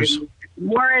 UPARS.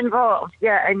 More involved.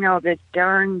 Yeah, I know, that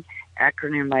darn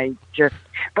acronym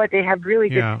but they have really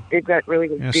good, they've got really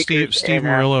good speakers. Steve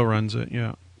Murillo runs it,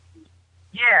 yeah.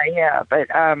 Yeah, but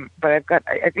I've got,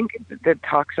 I think the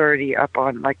talk's already up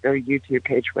on like their YouTube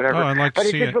page, whatever. Oh, I'd like to see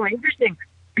it. But it's just really interesting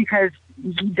because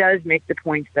he does make the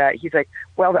point that he's like,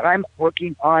 well, that I'm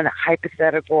working on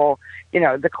hypothetical,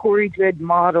 the Corey Goode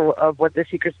model of what the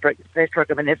secret space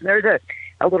program, and if there's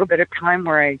a little bit of time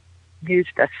where I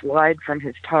used a slide from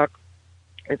his talk,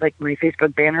 it's like my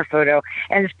Facebook banner photo,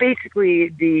 and it's basically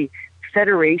the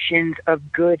federations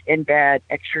of good and bad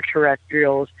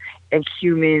extraterrestrials and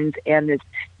humans and this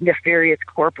nefarious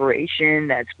corporation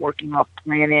that's working off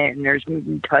planet, and there's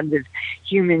tons of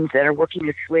humans that are working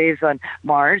as slaves on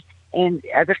Mars. And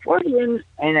as a Fortean,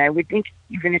 and I would think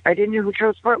even if I didn't know who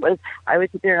Charles Fort was, I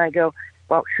would sit there and I go,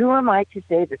 well, who am I to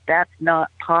say that that's not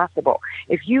possible?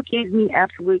 If you gave me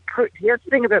absolute proof, here's the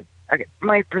thing about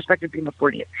my perspective being a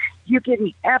Fortean, you give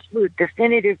me absolute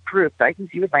definitive proof that I can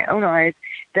see with my own eyes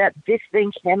that this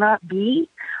thing cannot be,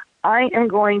 I am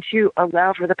going to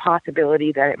allow for the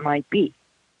possibility that it might be.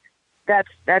 That's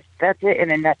it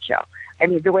in a nutshell. I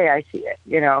mean, the way I see it,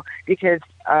 because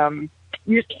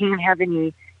you just can't have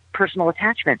any personal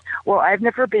attachment. Well, I've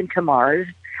never been to Mars.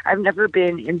 I've never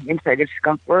been inside of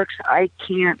Skunk Works. I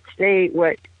can't say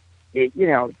what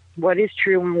is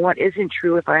true and what isn't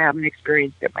true if I haven't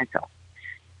experienced it myself.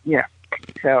 Yeah.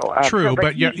 So true,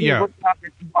 but yeah.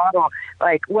 This model,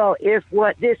 like, well, if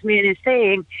what this man is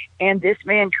saying, and this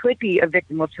man could be a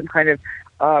victim of some kind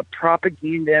of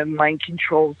propaganda, mind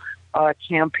control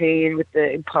campaign with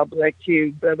the public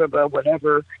to blah blah blah,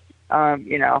 whatever,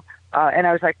 and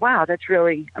I was like, wow, that's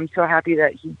really. I'm so happy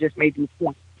that he just made these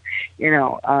points.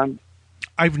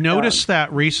 I've noticed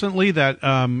that recently that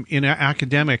in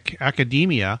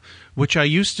academia, which I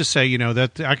used to say,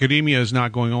 that academia is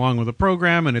not going along with the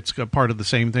program, and it's a part of the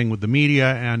same thing with the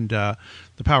media and the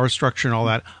power structure and all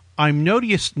that. I'm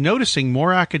noticing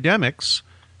more academics,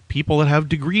 people that have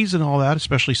degrees and all that,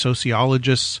 especially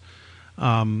sociologists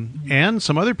and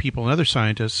some other people and other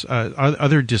scientists,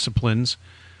 other disciplines,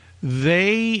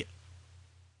 they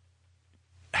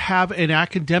have an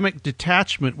academic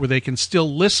detachment where they can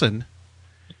still listen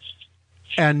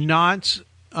and not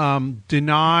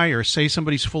deny or say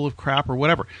somebody's full of crap or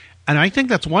whatever. And I think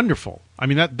that's wonderful. I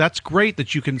mean, that's great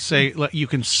that you can say,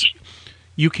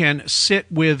 you can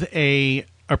sit with a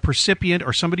recipient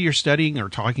or somebody you're studying or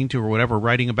talking to or whatever,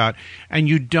 writing about, and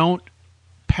you don't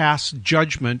pass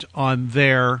judgment on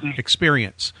their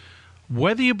experience.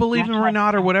 Whether you believe them or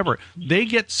not or whatever,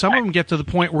 some of them get to the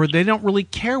point where they don't really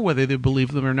care whether they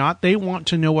believe them or not. They want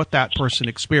to know what that person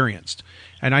experienced.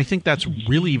 And I think that's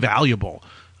really valuable.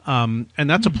 And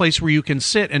that's a place where you can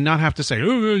sit and not have to say,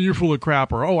 oh, you're full of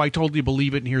crap, or, oh, I totally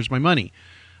believe it and here's my money.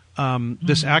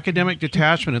 This academic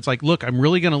detachment, it's like, look, I'm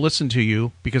really going to listen to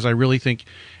you because I really think,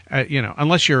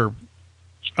 unless you're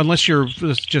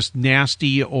just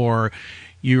nasty or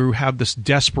you have this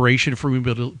desperation for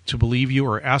me to believe you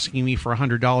or asking me for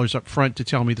 $100 up front to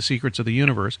tell me the secrets of the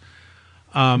universe.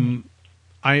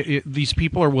 These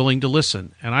people are willing to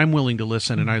listen, and I'm willing to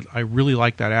listen, and I really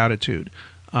like that attitude.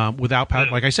 Without,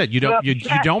 like I said, you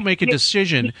don't make a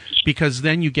decision because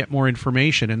then you get more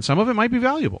information, and some of it might be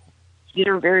valuable. These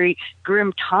are very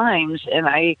grim times, and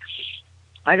I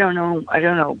don't know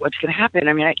what's going to happen.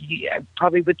 I mean, I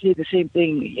probably would say the same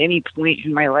thing at any point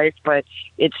in my life, but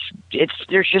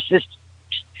there's just this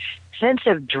sense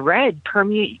of dread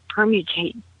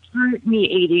permeating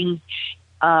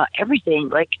everything,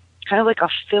 like kind of like a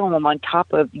film on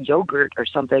top of yogurt or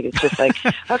something. It's just like,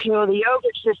 okay, well, the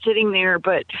yogurt's just sitting there,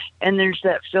 and there's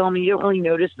that film, and you don't really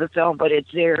notice the film, but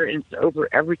it's there, and it's over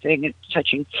everything, it's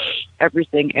touching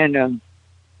everything, and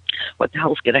what the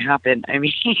hell's going to happen? I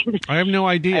mean, I have no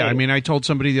idea. I mean, I told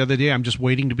somebody the other day I'm just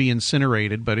waiting to be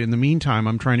incinerated, but in the meantime,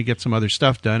 I'm trying to get some other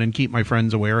stuff done and keep my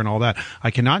friends aware and all that.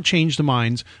 I cannot change the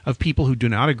minds of people who do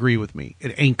not agree with me.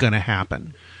 It ain't going to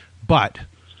happen. But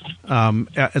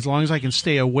as long as I can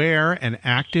stay aware and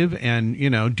active and,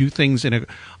 do things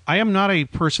I am not a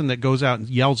person that goes out and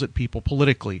yells at people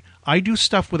politically. I do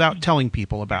stuff without telling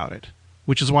people about it,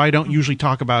 which is why I don't usually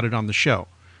talk about it on the show.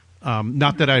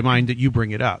 Not that I mind that you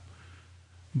bring it up,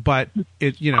 but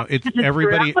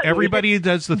everybody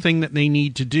does the thing that they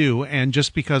need to do. And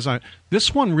just because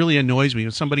this one really annoys me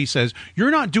when somebody says, you're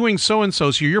not doing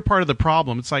so-and-so, so you're part of the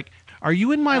problem. It's like, are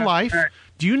you in my life?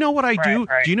 Do you know what I do?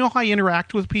 Do you know how I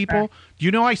interact with people? Do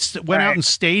you know I went out and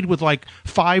stayed with like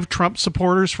 5 Trump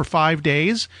supporters for 5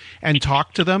 days and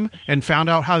talked to them and found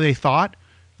out how they thought?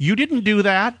 You didn't do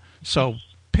that. So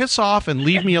piss off and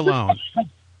leave me alone.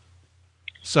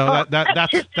 So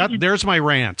that's there's my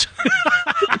rant.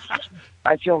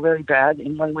 I feel very bad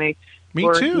in one way. Me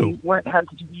too. What has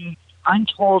to be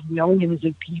untold millions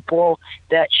of people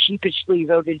that sheepishly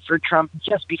voted for Trump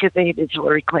just because they hated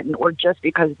Hillary Clinton, or just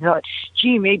because they thought,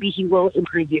 gee, maybe he will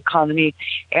improve the economy,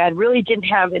 and really didn't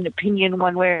have an opinion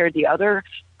one way or the other.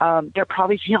 They're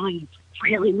probably feeling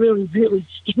really, really, really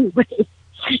stupid.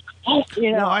 Well,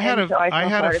 I had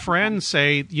a friend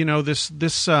say, the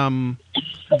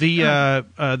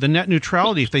net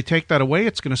neutrality, if they take that away,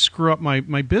 it's going to screw up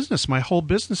my business. My whole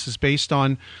business is based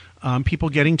on people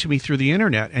getting to me through the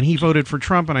internet. And he voted for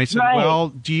Trump, and I said,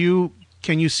 well,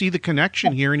 can you see the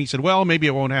connection here? And he said, well, maybe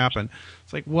it won't happen.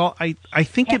 It's like, well, I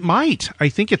think it might. I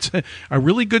think it's a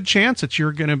really good chance that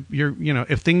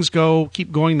if things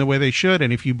keep going the way they should,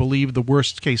 and if you believe the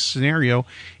worst case scenario,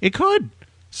 it could.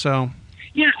 So.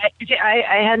 Yeah,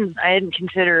 I hadn't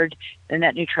considered the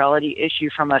net neutrality issue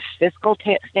from a fiscal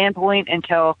standpoint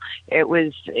until I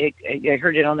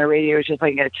heard it on the radio. It was just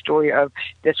like a story of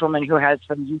this woman who has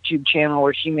some YouTube channel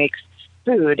where she makes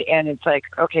food, and it's like,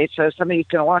 okay, so somebody's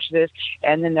going to watch this,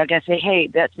 and then they're going to say, hey,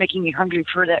 that's making me hungry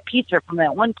for that pizza from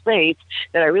that one place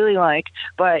that I really like,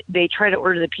 but they try to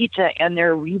order the pizza and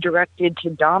they're redirected to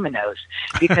Domino's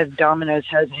because Domino's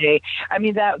has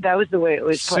that was the way it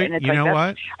was put. And it's you know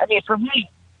what? I mean, for me,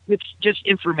 it's just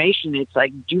information. It's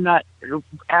like, do not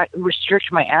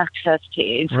restrict my access to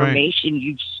information, right.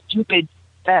 You stupid,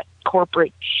 fat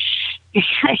corporate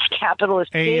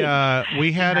capitalist pig.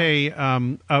 We had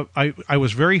I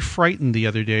was very frightened the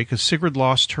other day because Sigrid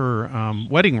lost her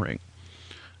wedding ring.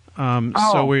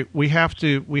 So we had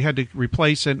to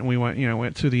replace it, and we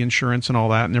went through the insurance and all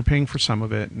that, and they're paying for some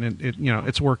of it, and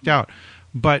it's worked out.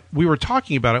 But we were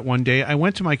talking about it one day. I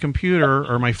went to my computer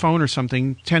or my phone or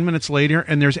something 10 minutes later,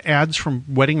 and there's ads from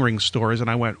wedding ring stores, and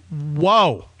I went,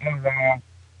 whoa.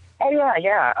 Oh,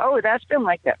 yeah. Oh, that's been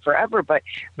like that forever. But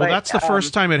that's the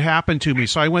first time it happened to me.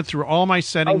 So I went through all my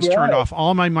settings, turned off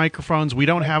all my microphones. We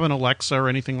don't have an Alexa or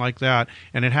anything like that,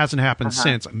 and it hasn't happened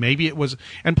since. Maybe it was,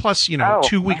 and plus,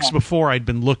 2 weeks before I'd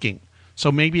been looking. So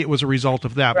maybe it was a result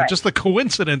of that. Right. But just the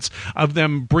coincidence of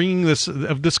them bringing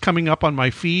this coming up on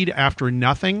my feed after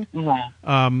nothing,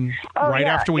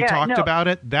 after we talked about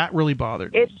it, that really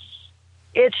bothered me.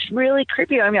 It's really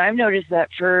creepy. I mean, I've noticed that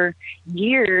for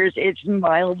years. It's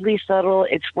mildly subtle.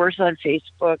 It's worse on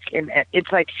Facebook. And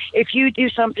it's like, if you do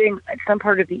something, some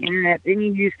part of the internet, then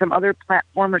you use some other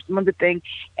platform or some other thing,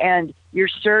 and your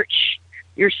search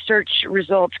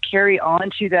results carry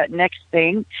on to that next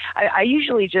thing. I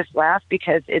usually just laugh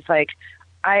because it's like,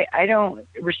 I don't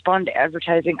respond to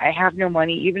advertising. I have no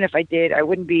money. Even if I did, I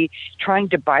wouldn't be trying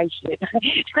to buy shit.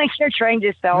 It's like they're trying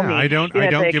to sell me. I don't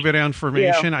give it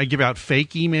information. I give out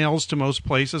fake emails to most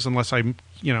places unless I'm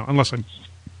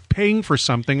paying for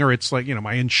something, or it's like,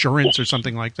 my insurance or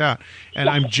something like that. And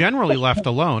I'm generally left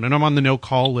alone, and I'm on the no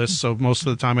call list. So most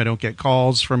of the time I don't get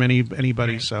calls from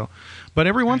anybody. So, but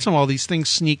every once in a while these things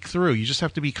sneak through. You just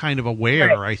have to be kind of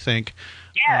aware, I think.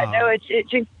 Yeah, no,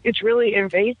 it's really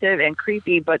invasive and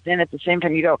creepy, but then at the same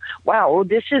time you go, wow, well,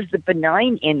 this is the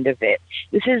benign end of it.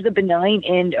 This is the benign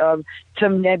end of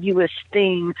some nebulous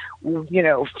thing,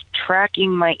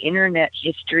 tracking my internet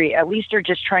history. At least they're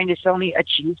just trying to sell me a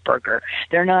cheeseburger.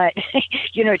 They're not,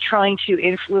 trying to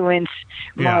influence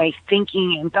my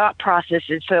thinking and thought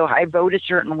processes so I vote a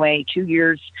certain way 2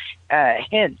 years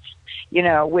hence.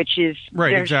 Which is,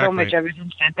 there's so much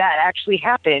evidence that actually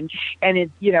happened, and it,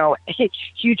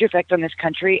 huge effect on this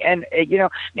country. And,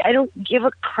 I don't give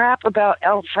a crap about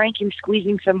Al Franken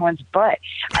squeezing someone's butt.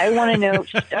 I want to know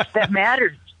stuff that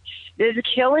matters. This is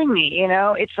killing me,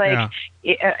 It's like,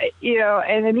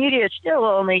 and the media is still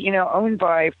only, owned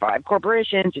by 5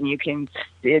 corporations, and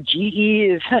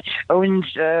GE owns,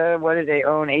 what do they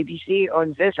own? ABC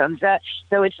owns this, owns that.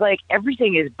 So it's like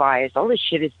everything is biased. All this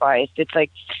shit is biased. It's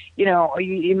like,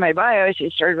 in my bio, I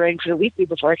started writing for the Weekly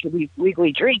before I could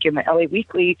legally drink, and the LA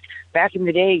Weekly back in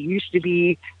the day used to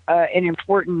be an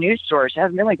important news source. It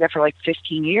hasn't been like that for like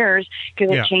 15 years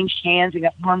because it changed hands and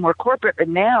got more and more corporate. But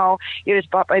now it was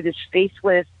bought by this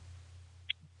faceless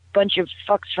bunch of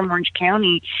fucks from Orange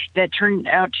County that turned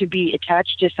out to be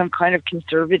attached to some kind of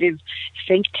conservative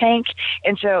think tank.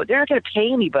 And so they're not going to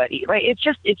pay anybody. Right?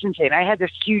 It's insane. I had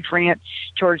this huge rant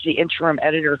towards the interim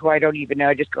editor who I don't even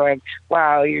know, just going,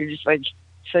 wow, you're just like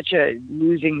such a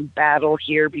losing battle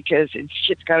here because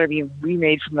shit's got to be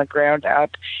remade from the ground up.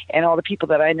 And all the people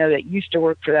that I know that used to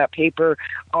work for that paper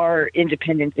are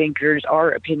independent thinkers,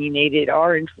 are opinionated,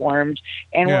 are informed,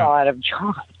 and we're all out of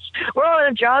jobs. We're all out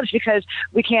of jobs because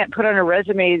we can't put on a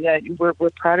resume that we're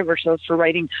proud of ourselves for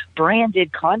writing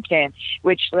branded content,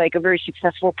 which, like, a very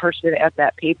successful person at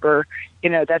that paper,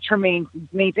 that's her main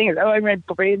thing is, I read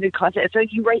branded content. It's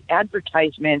like you write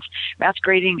advertisements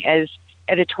masquerading as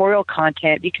editorial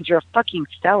content because you're a fucking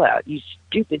sellout, you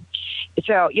stupid.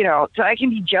 So, so I can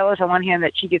be jealous on one hand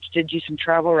that she gets to do some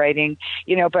travel writing,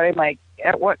 but I'm like,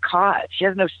 at what cost? She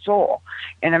has no soul,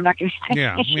 and I'm not going to.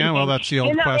 Yeah. Well, that's the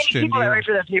old question. People that write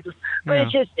for that paper, but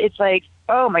it's like,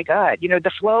 oh my God,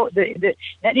 the flow, the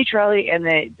net neutrality, and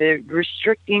the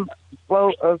restricting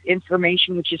flow of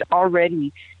information, which is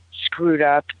already screwed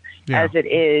up as it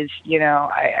is.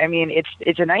 I mean,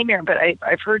 it's a nightmare. But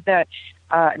I've heard that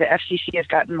the FCC has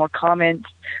gotten more comments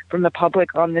from the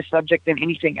public on this subject than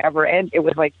anything ever, and it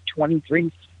was like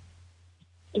 23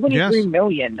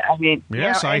 million. I mean,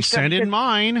 yes, I sent in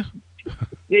mine.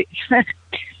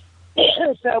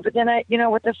 So, but then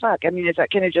what the fuck? I mean, is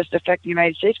that going to just affect the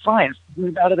United States? Fine,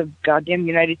 move out of the goddamn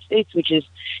United States, which is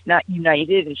not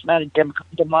united. It's not a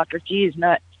democracy. It's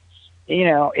not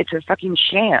it's a fucking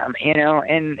sham,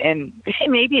 and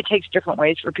maybe it takes different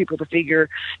ways for people to figure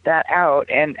that out.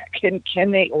 And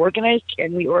can they organize?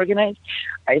 Can we organize?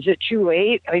 Is it too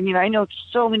late? I mean, I know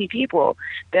so many people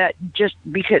that just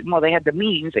because, they had the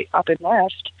means, they up and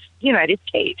left the United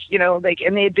States, and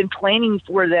they had been planning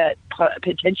for that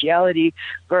potentiality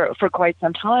for quite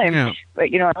some time. Yeah.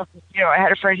 But, I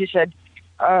had a friend who said,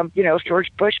 if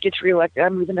George Bush gets reelected,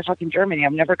 I'm moving to fucking Germany.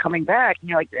 I'm never coming back. And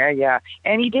you're like, yeah.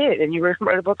 And he did. And he wrote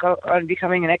a book on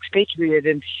becoming an expatriate,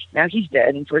 and now he's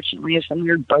dead, unfortunately, of some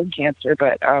weird bone cancer.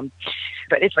 But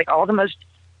it's like all the most,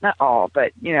 not all,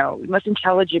 but, most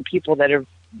intelligent people that have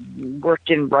worked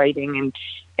in writing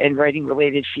and writing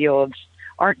related fields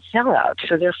aren't sellouts.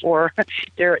 So therefore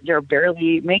they're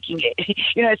barely making it.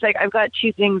 It's like I've got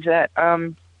two things that,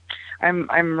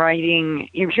 I'm writing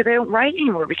because I don't write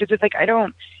anymore, because it's like I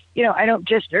don't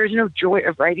there's no joy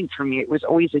of writing for me. It was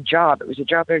always a job. It was a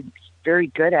job I'm very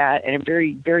good at, and I'm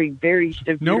very, very, very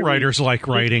severely. No writers like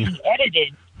writing.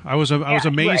 Edited. I was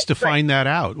amazed to find that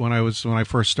out when I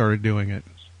first started doing it.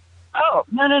 Oh,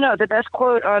 no. The best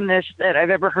quote on this that I've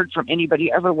ever heard from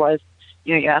anybody ever was,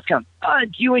 you ask them,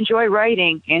 do you enjoy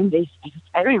writing? And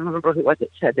I don't even remember who it was that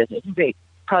said this. I think they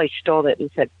probably stole it. They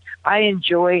said, I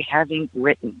enjoy having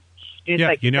written. It's yeah,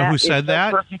 like, you know who said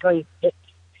that? Perfectly.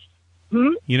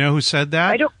 You know who said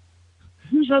that? I don't.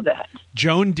 Who said that?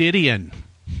 Joan Didion.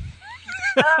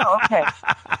 Oh, okay.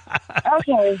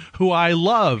 Okay. Who I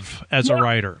love as a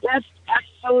writer. That's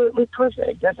absolutely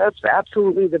perfect. That's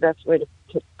absolutely the best way to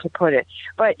put it.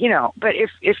 But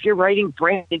if you're writing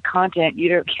branded content, you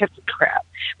don't give a crap.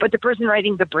 But the person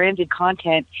writing the branded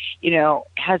content,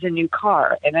 has a new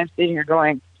car, and I'm sitting here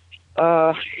going,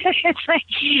 it's like,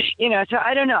 so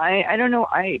I don't know. I don't know.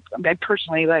 I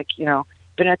personally,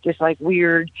 been at this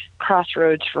weird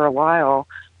crossroads for a while.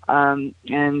 And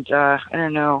I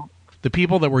don't know. The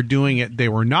people that were doing it, they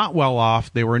were not well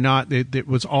off. They were not, it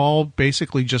was all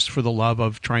basically just for the love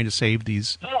of trying to save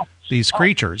these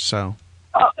creatures. So.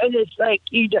 And it's like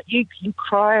you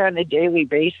cry on a daily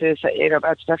basis,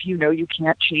 about stuff you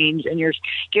can't change, and you're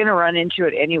gonna run into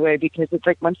it anyway, because it's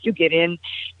like once you get in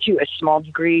to a small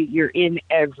degree, you're in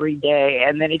every day,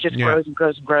 and then it just grows and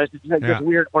grows and grows. It's like this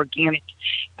weird organic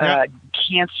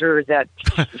cancer that's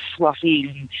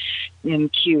fluffy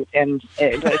and cute, and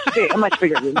it's much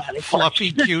bigger than that.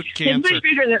 Fluffy, cute cancer. It's much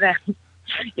bigger than that.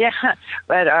 Yeah,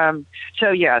 but so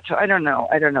I don't know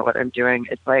what I'm doing.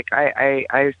 It's like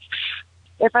I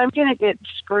if I'm going to get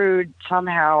screwed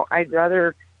somehow, I'd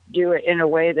rather do it in a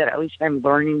way that at least I'm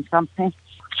learning something.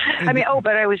 I mean,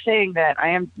 but I was saying that I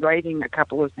am writing a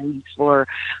couple of things for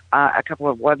a couple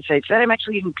of websites that I'm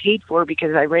actually getting paid for,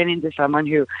 because I ran into someone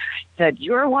who said,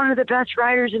 you're one of the best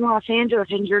writers in Los Angeles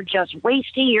and you're just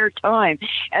wasting your time.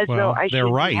 As though I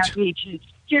should be happy to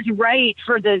just write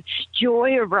for the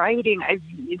joy of writing.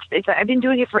 I've been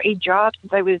doing it for a job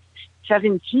since I was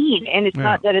 17, and it's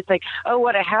not that it's like, oh,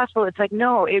 what a hassle. It's like,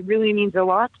 no, it really means a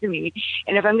lot to me.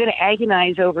 And if I'm going to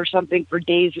agonize over something for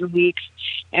days and weeks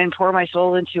and pour my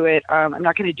soul into it, I'm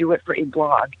not going to do it for a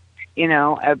blog,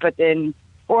 but then,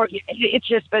 or it's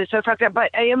just, but it's so fucked up. But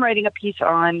I am writing a piece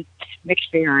on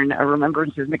McFerrin, a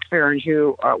remembrance of McFerrin,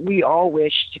 who we all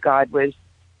wish to God was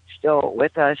still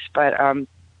with us. But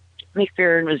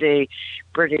McFerrin was a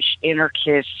British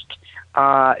anarchist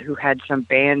who had some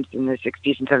bands in the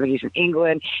 60s and 70s in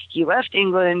England. He left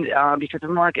England because of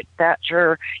Margaret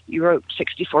Thatcher. He wrote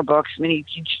 64 books. I mean,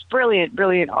 he's just brilliant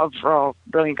overall,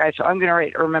 brilliant guy. So I'm going to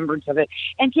write a remembrance of it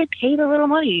and get paid a little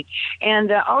money. And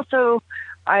also,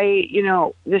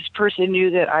 this person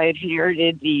knew that I had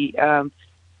inherited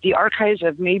the archives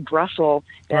of Mae Brussell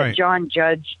that John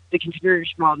Judge, the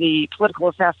conspiracy, the political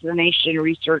assassination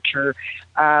researcher,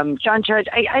 John Judge.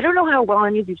 I don't know how well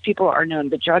any of these people are known,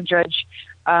 but John Judge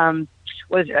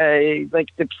was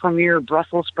the premier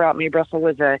Brussels sprout. Mae Brussell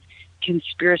was a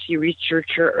conspiracy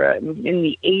researcher in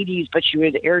the 80s, but she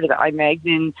was heir to the I.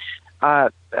 Magnin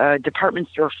department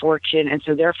store fortune, and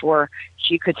so therefore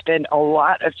she could spend a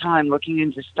lot of time looking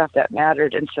into stuff that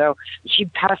mattered. And so she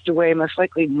passed away, most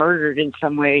likely murdered in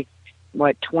some way,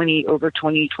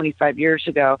 25 years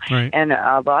ago. And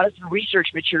a lot of the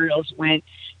research materials went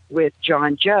with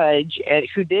John Judge,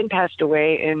 who then passed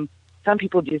away, and some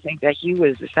people do think that he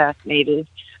was assassinated.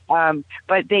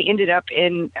 But they ended up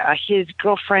in his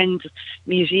girlfriend's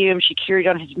museum. She carried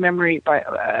on his memory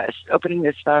by opening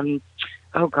this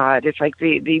it's like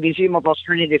the Museum of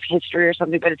Alternative History or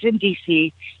something, but it's in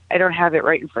D.C. I don't have it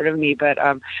right in front of me, but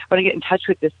I want to get in touch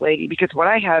with this lady, because what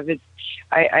I have is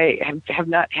I have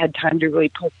not had time to really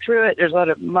pull through it. There's a lot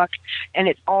of muck, and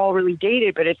it's all really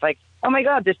dated, but it's like oh my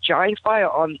God, this giant file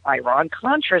on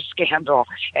Iran-Contra scandal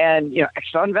and,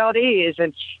 Exxon Valdez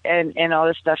and all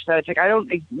this stuff. So it's like, I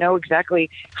don't know exactly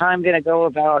how I'm going to go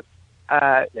about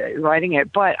writing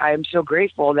it, but I'm so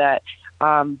grateful that,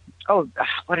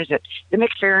 what is it? The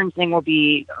McFerrin thing will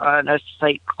be on a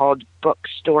site called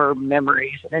Bookstore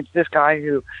Memories. And it's this guy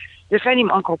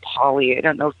named Uncle Polly. I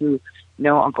don't know if you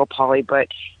know Uncle Polly, but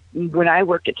when I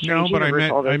worked at Strange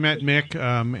Universe, I met Mick,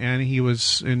 and he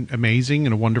was amazing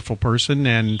and a wonderful person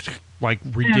and like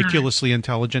ridiculously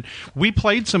intelligent. We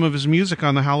played some of his music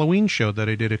on the Halloween show that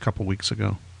I did a couple weeks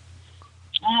ago.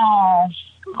 Oh,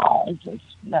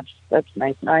 that's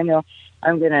nice. I know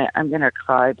I'm gonna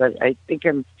cry, but I think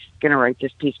I'm gonna write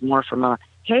this piece more from a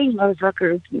hey,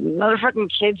 motherfucking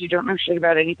kids, you don't know shit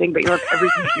about anything, but you have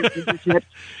everything.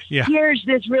 Yeah. Here's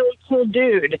this really cool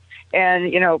dude,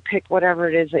 and pick whatever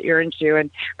it is that you're into.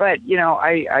 But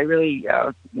I really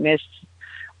miss.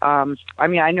 I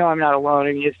know I'm not alone.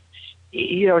 I mean,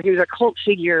 he was a cult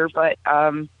figure, but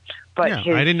yeah, I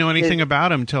didn't know anything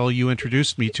about him until you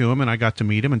introduced me to him, and I got to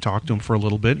meet him and talk to him for a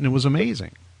little bit, and it was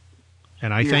amazing.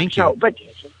 And I thank you.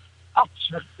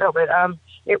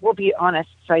 It will be on a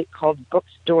site called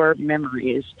Bookstore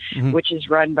Memories, which is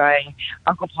run by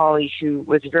Uncle Polly, who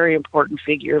was a very important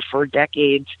figure for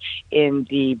decades in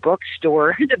the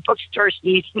bookstore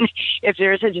scene, if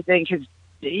there is such a thing, because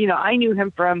I knew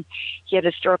him he had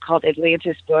a store called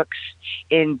Atlantis Books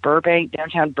in Burbank,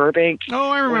 downtown Burbank. Oh,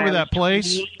 I remember that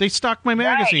place. They stocked my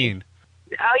magazine.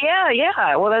 Right. Oh,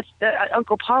 yeah. Well, that's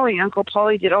Uncle Polly. Uncle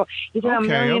Polly did a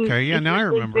million. Okay. Yeah, now I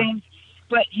remember. Things.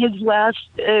 But his last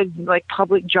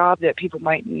public job that people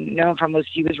might know him from was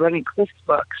he was running Cliff's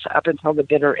Books up until the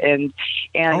bitter end.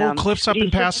 And Cliff's up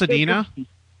in Pasadena?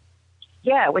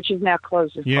 Yeah, which is now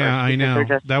closed. Yeah, I know.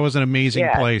 That was an amazing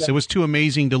place. It was too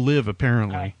amazing to live,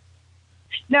 apparently.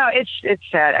 No, it's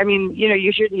sad. I mean,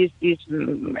 you hear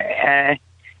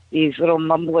these little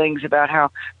mumblings about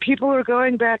how people are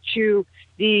going back to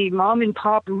the mom and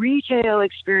pop retail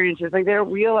experiences. Like, they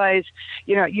don't realize,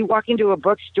 you walk into a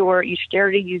bookstore, you stare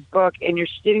at a used book, and you're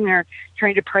sitting there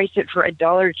trying to price it for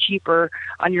 $1 cheaper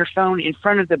on your phone in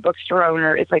front of the bookstore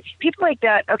owner. It's like, people like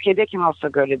that, okay, they can also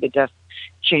go to the death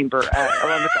chamber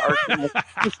along with the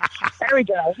arsonist. There we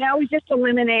go. Now we just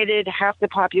eliminated half the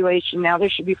population. Now there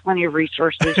should be plenty of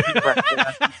resources for the rest of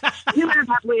us. You live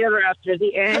happily ever after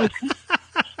the end.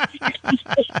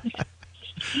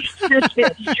 That's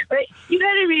it. But you know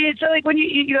what I mean? So like when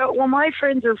you go, well, my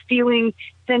friends are feeling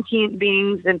sentient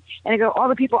beings, and I go, all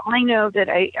the people I know that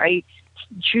I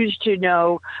choose to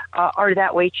know are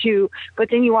that way too.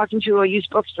 But then you walk into a used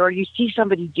bookstore, you see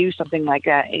somebody do something like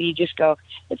that, and you just go,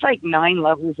 it's like 9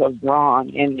 levels of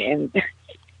wrong. And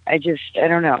I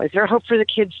don't know. Is there hope for the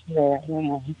kids today? I don't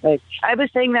know. Like, I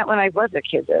was saying that when I was a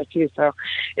kid though too. So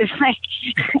it's like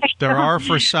there are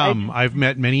for some. I've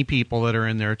met many people that are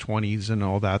in their 20s and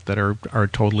all that are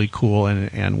totally cool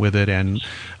and with it. And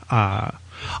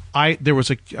there was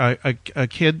a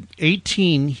kid,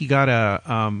 18. He got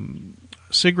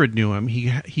Sigrid knew him.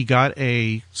 He got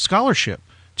a scholarship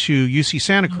to UC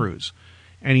Santa Cruz,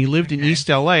 and he lived in East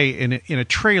LA in a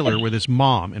trailer with his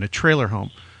mom in a trailer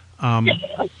home.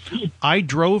 I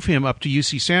drove him up to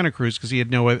UC Santa Cruz because he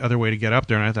had no other way to get up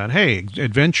there, and I thought, hey,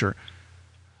 adventure.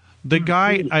 The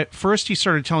guy, at first he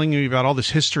started telling me about all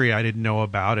this history I didn't know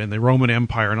about and the Roman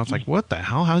Empire, and I was like, what the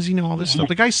hell? How does he know all this stuff?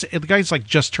 The guy's like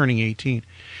just turning 18.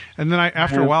 And then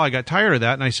after a while I got tired of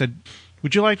that, and I said,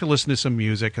 would you like to listen to some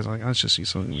music? Because let's just see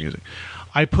some music.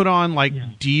 I put on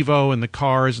Devo and the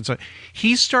Cars and so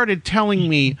he started telling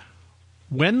me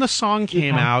when the song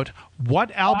came out,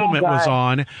 what album it was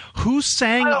on, who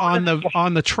sang on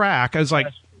the track. I was like,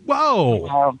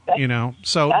 whoa,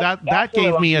 So that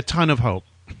gave me a ton of hope.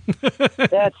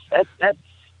 That's.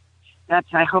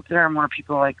 I hope there are more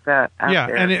people like that out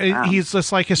there. And he's this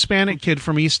Hispanic kid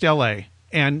from East LA,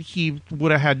 and he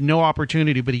would have had no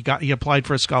opportunity, but he applied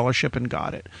for a scholarship and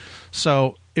got it.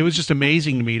 So it was just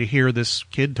amazing to me to hear this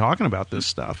kid talking about this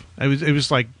stuff. It was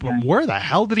like, where the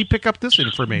hell did he pick up this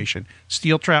information?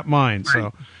 Steel Trap Mind.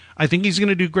 So I think he's going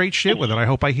to do great shit with it. I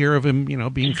hope I hear of him,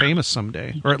 being famous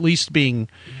someday, or at least being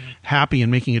happy and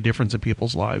making a difference in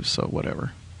people's lives. So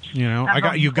whatever.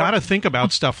 You got to think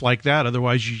about stuff like that.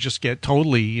 Otherwise, you just get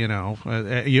totally,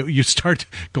 you start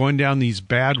going down these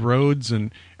bad roads,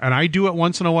 and I do it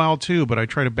once in a while too. But I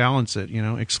try to balance it,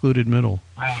 excluded middle.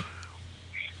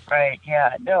 Right.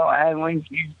 Yeah. No. When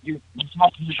you're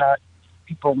talking about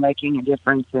people making a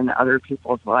difference in other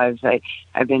people's lives,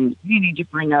 I've been needing to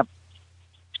bring up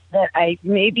that I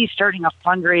may be starting a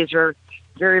fundraiser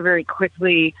very, very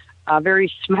quickly, a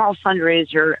very small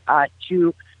fundraiser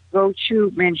to go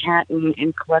to Manhattan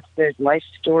and collect the life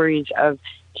stories of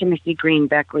Timothy Green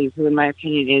Beckley, who in my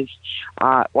opinion is,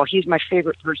 he's my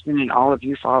favorite person in all of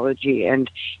ufology, and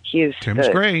he is Tim's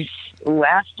great.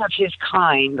 Last of his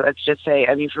kind, let's just say.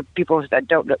 I mean, for people that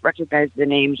don't recognize the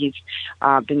name, he's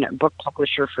been a book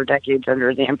publisher for decades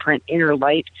under the imprint Inner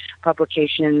Light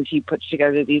Publications. He puts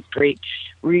together these great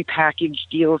repackaged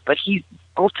deals, but he's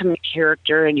ultimate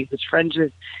character, and he was friends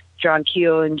with John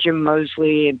Keel and Jim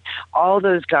Moseley and all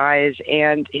those guys,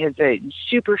 and he has a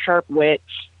super sharp wit.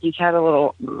 He's had a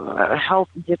little health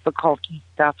difficulty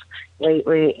stuff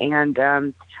lately, and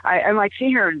I'm like sitting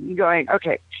here going,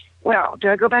 okay, well, do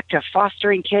I go back to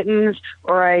fostering kittens,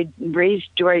 or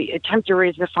do I attempt to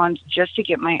raise the funds just to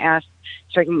get my ass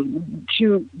so I can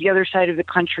to the other side of the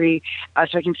country,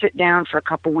 so I can sit down for a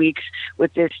couple weeks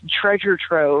with this treasure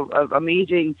trove of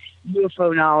amazing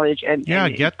UFO knowledge and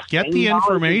get the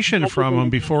information from him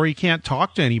before he can't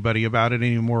talk to anybody about it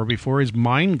anymore, before his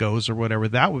mind goes or whatever.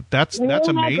 That's amazing. We're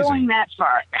not going that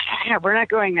far. We're not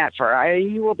going that far.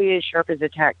 He will be as sharp as a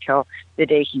tack till the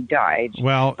day he died.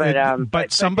 Well,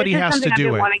 but somebody has to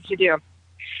do it. Wanting to do.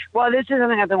 Well, this is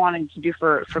something I've been wanting to do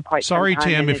for quite some time. Sorry,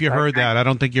 Tim, if you heard that. I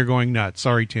don't think you're going nuts.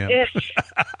 Sorry, Tim.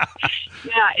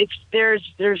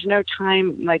 There's no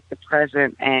time like the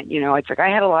present. And, it's like I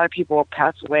had a lot of people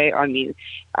pass away on me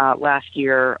last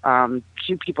year,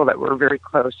 two people that were very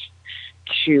close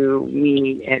to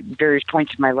me at various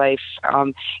points in my life.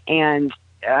 And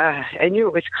I knew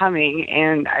it was coming,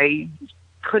 and I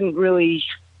couldn't really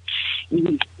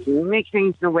make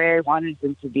things the way I wanted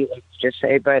them to be, let's just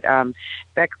say. But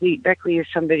Beckley is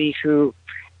somebody who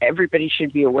everybody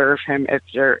should be aware of him if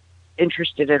they're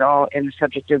interested at all in the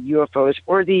subject of UFOs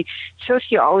or the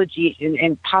sociology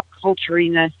and pop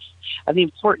cultureness of the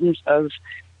importance of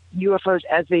UFOs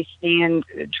as they stand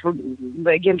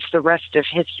against the rest of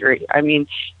history. I mean,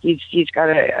 he's got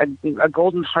a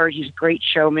golden heart. He's a great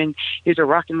showman. He's a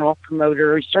rock and roll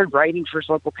promoter. He started writing for his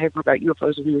local paper about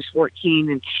UFOs when he was 14,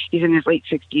 and he's in his late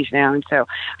 60s now. And so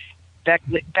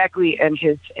Beckley and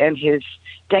his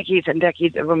decades and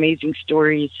decades of amazing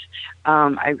stories,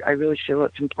 I really feel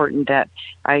it's important that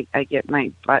I get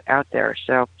my butt out there.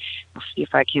 So I'll see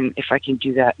if I can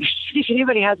do that. If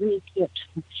anybody has any tips,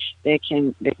 they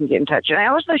can get in touch. And I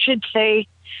also should say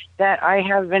that I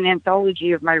have an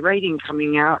anthology of my writing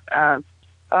coming out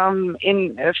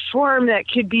in a form that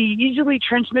could be easily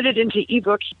transmitted into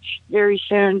ebooks very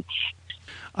soon.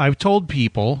 I've told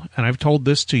people, and I've told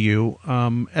this to you,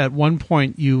 at one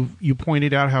point you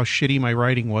pointed out how shitty my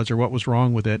writing was or what was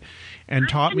wrong with it, and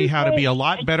taught me how to be a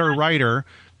lot better writer,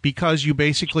 because you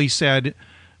basically said,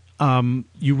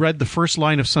 you read the first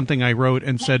line of something I wrote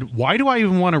and said, why do I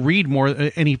even want to read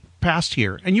more any past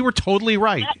here? And you were totally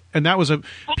right. And that was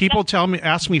people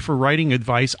ask me for writing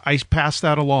advice. I passed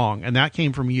that along, and that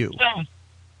came from you.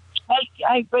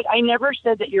 But I never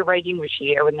said that your writing was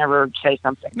shitty. I would never say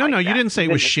something. No, you didn't say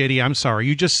it was shitty. I'm sorry.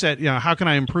 You just said, how can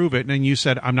I improve it? And then you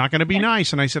said, I'm not going to be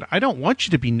nice. And I said, I don't want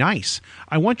you to be nice.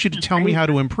 I want you to tell me how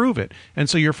to improve it. And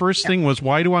so your first thing was,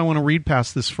 why do I want to read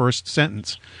past this first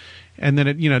sentence? And then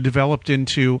it, developed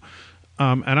into,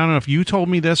 and I don't know if you told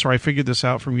me this or I figured this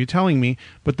out from you telling me,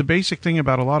 but the basic thing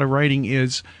about a lot of writing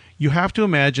is you have to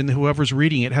imagine that whoever's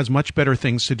reading it has much better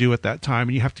things to do at that time,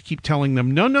 and you have to keep telling them,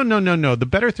 no. The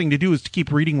better thing to do is to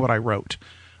keep reading what I wrote,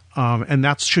 and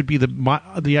that should be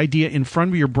the idea in front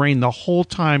of your brain the whole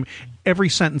time, every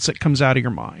sentence that comes out of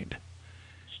your mind.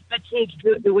 But see,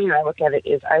 the way I look at it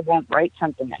is, I won't write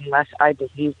something unless I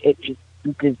believe it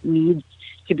needs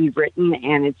to be written,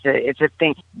 and it's a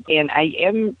thing. And I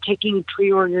am taking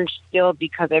pre-orders still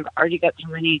because I've already got so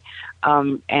many.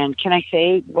 And can I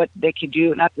say what they could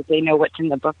do? Not that they know what's in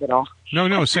the book at all.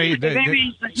 No. Say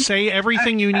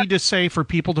everything you need to say for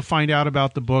people to find out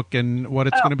about the book and what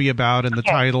it's going to be about, and the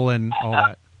title and all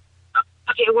that.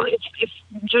 Okay, well, if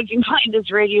judging by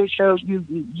this radio show, you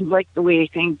like the way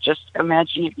things, just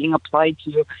imagine it being applied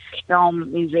to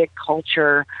film, music,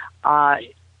 culture,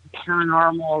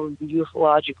 paranormal,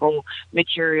 ufological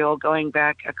material going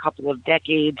back a couple of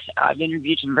decades. I've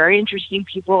interviewed some very interesting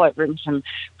people. I've written some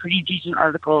pretty decent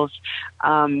articles.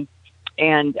 And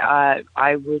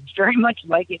I would very much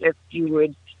like it if you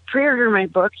would pre-order my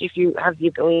book if you have the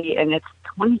ability. And it's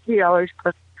 $23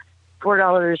 plus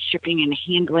 $4 shipping and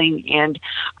handling. And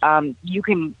you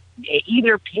can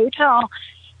either PayPal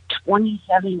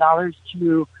 $27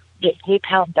 to get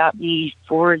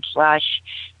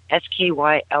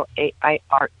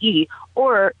paypal.me/SKYLAIRE,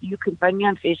 or you can find me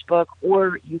on Facebook,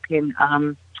 or you can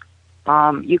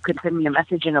send me a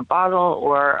message in a bottle,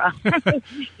 or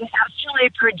actually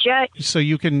project. So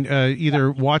you can either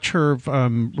watch her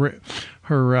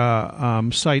her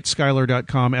site,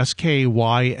 Skylar.com,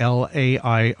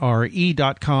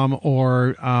 SKYLAIRE.com,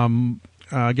 or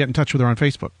get in touch with her on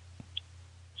Facebook.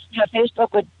 Yeah,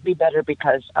 Facebook would be better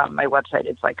because my website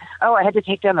is like, I had to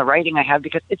take down the writing I have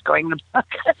because it's going in the book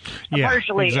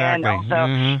partially, exactly. and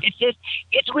also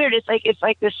it's weird. It's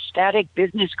like this static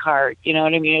business card. You know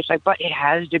what I mean? It's like, but it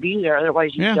has to be there,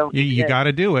 otherwise you don't. You got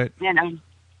to do it. And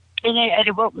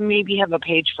it will maybe have a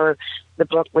page for the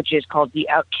book, which is called The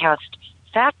Outcast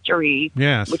Factory,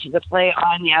 which is a play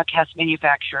on the Outcast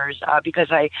manufacturers,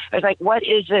 because I was like, what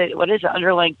is the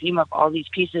underlying theme of all these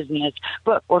pieces in this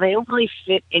book? Well, they don't really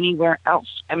fit anywhere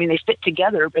else. I mean, they fit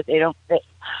together, but they don't fit.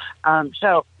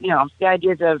 So, the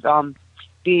ideas of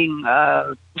being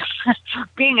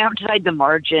being outside the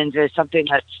margins is something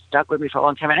that's stuck with me for a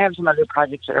long time. And I have some other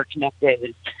projects that are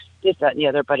connected, this, that, and the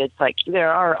other, but it's like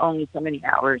there are only so many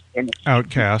hours in it.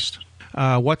 Outcast.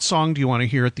 What song do you want to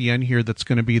hear at the end here that's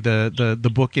going to be the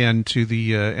bookend to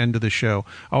the end of the show?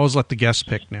 I always let the guests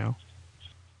pick now.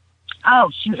 Oh,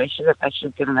 shoot, I should have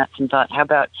given that some thought. How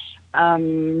about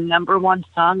Number One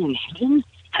Song in Heaven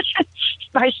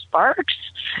by Sparks?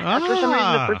 For some reason,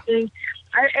 the first thing...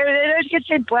 I was going to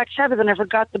say Black Sabbath, and I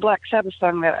forgot the Black Sabbath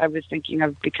song that I was thinking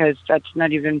of because that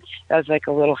was like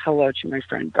a little hello to my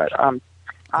friend. But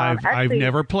I've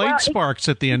never played Sparks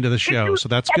at the end of the show, so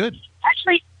that's good.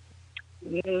 Actually...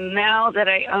 Now that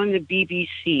I own the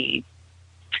BBC,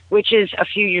 which is a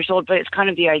few years old, but it's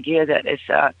kind of the idea that it's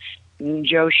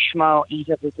Joe Schmo ends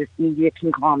up with this media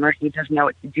conglomerate. He doesn't know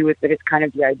what to do with it. It's kind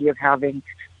of the idea of having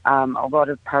a lot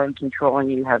of power and control,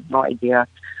 and you have no idea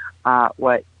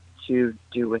what to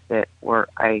do with it. Oh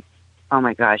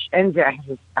my gosh. And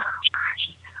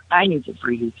I need to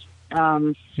breathe.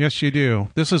 Yes, you do.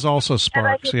 This is also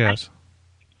Sparks, yes.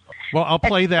 Well, I'll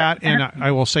play that, and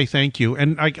I will say thank you.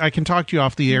 And I can talk to you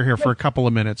off the air here for a couple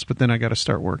of minutes, but then I got to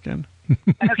start working.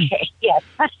 Okay, yes.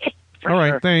 All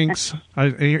right, thanks.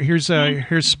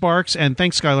 Here's Sparks, and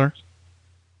thanks, Skylar.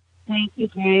 Thank you,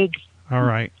 Greg. All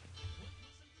right.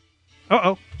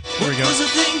 There we go.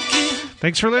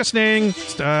 Thanks for listening.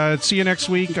 See you next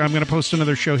week. I'm going to post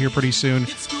another show here pretty soon.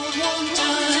 It's going one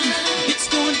time, it's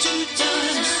going two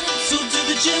times. So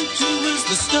do the gentle was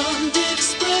the stunned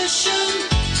expression.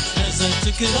 As I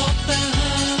took it off their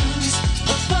hands,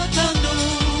 a button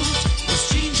note was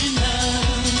changing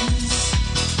hands.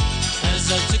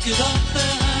 As I took it off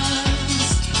their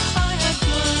hands, I had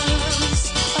plans.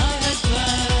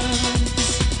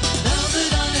 Now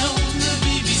that I own the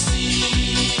BBC,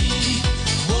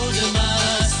 what am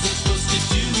I supposed to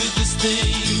do with this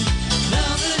thing?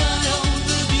 Now that I own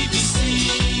the BBC,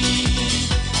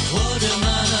 what am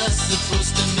I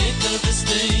supposed to make of this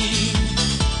thing?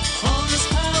 All this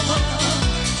power,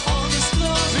 all this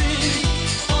glory,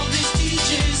 all these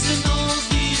DJs and all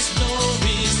these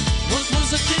stories. What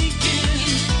was I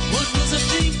thinking? What was I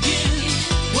thinking?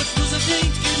 What was I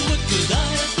thinking? What could I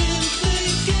have been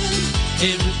thinking?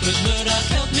 Hey, Rupert Murdoch,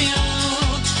 help me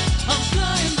out. I'm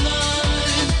flying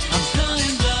blind. I'm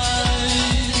flying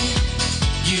blind.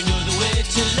 You know the way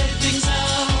to lay things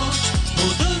out for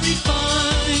the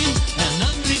refined and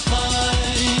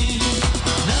unrefined.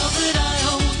 Now that I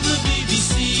own the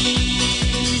BBC,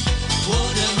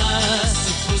 what am I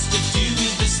supposed to do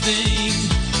with this thing?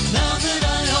 Now that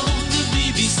I own the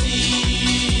BBC,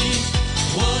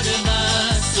 what am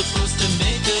I supposed to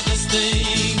make of this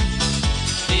thing?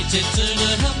 Hey, Ted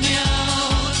Turner, help me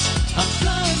out. I'm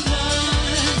flying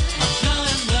blind. I'm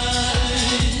flying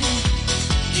blind.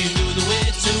 You know the way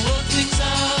to work things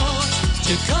out,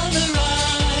 to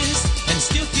colorize and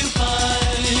still feel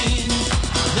fine.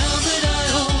 Now that I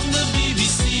own the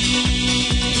BBC,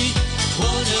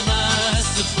 what am I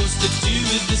supposed to do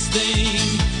with this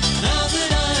thing? Now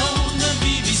that I own the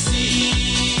BBC,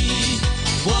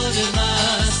 what am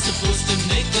I supposed to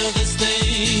make of this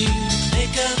thing?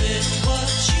 Make of it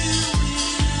what you will.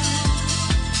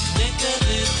 Make of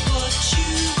it what you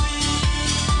will.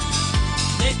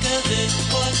 Make of it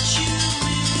what you will.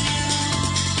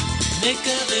 Make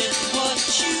of it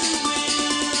what you will.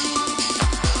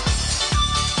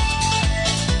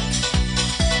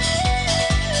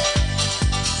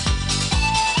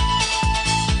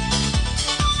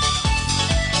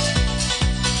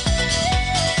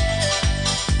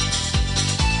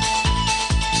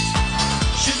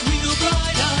 Should we go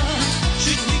brighter?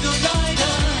 Should we go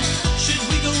lighter? Should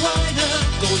we go wider?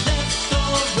 Go left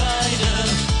or righter?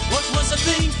 What was I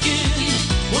thinking?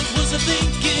 What was I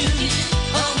thinking?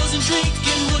 I wasn't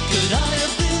drinking. What could I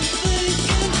have been thinking?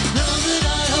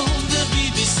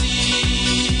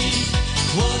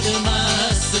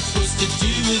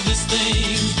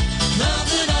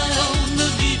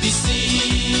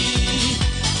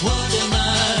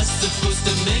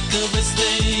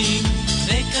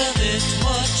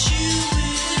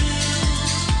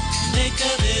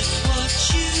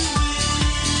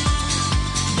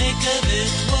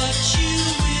 what you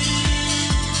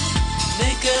will.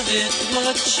 Make of it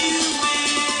what you will.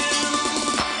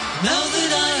 Now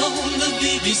that I own the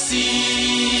BBC,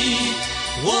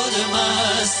 what am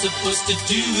I supposed to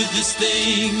do with this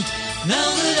thing? Now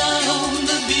that I own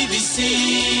the BBC,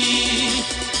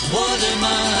 what am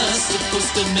I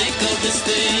supposed to make of this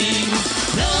thing?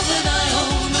 Now that I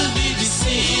own the BBC,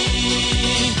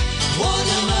 what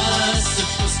am I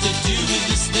supposed to do with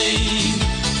this thing?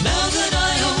 Now that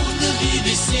I own the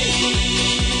BBC,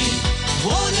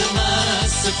 what am I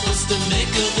supposed to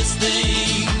make of this thing?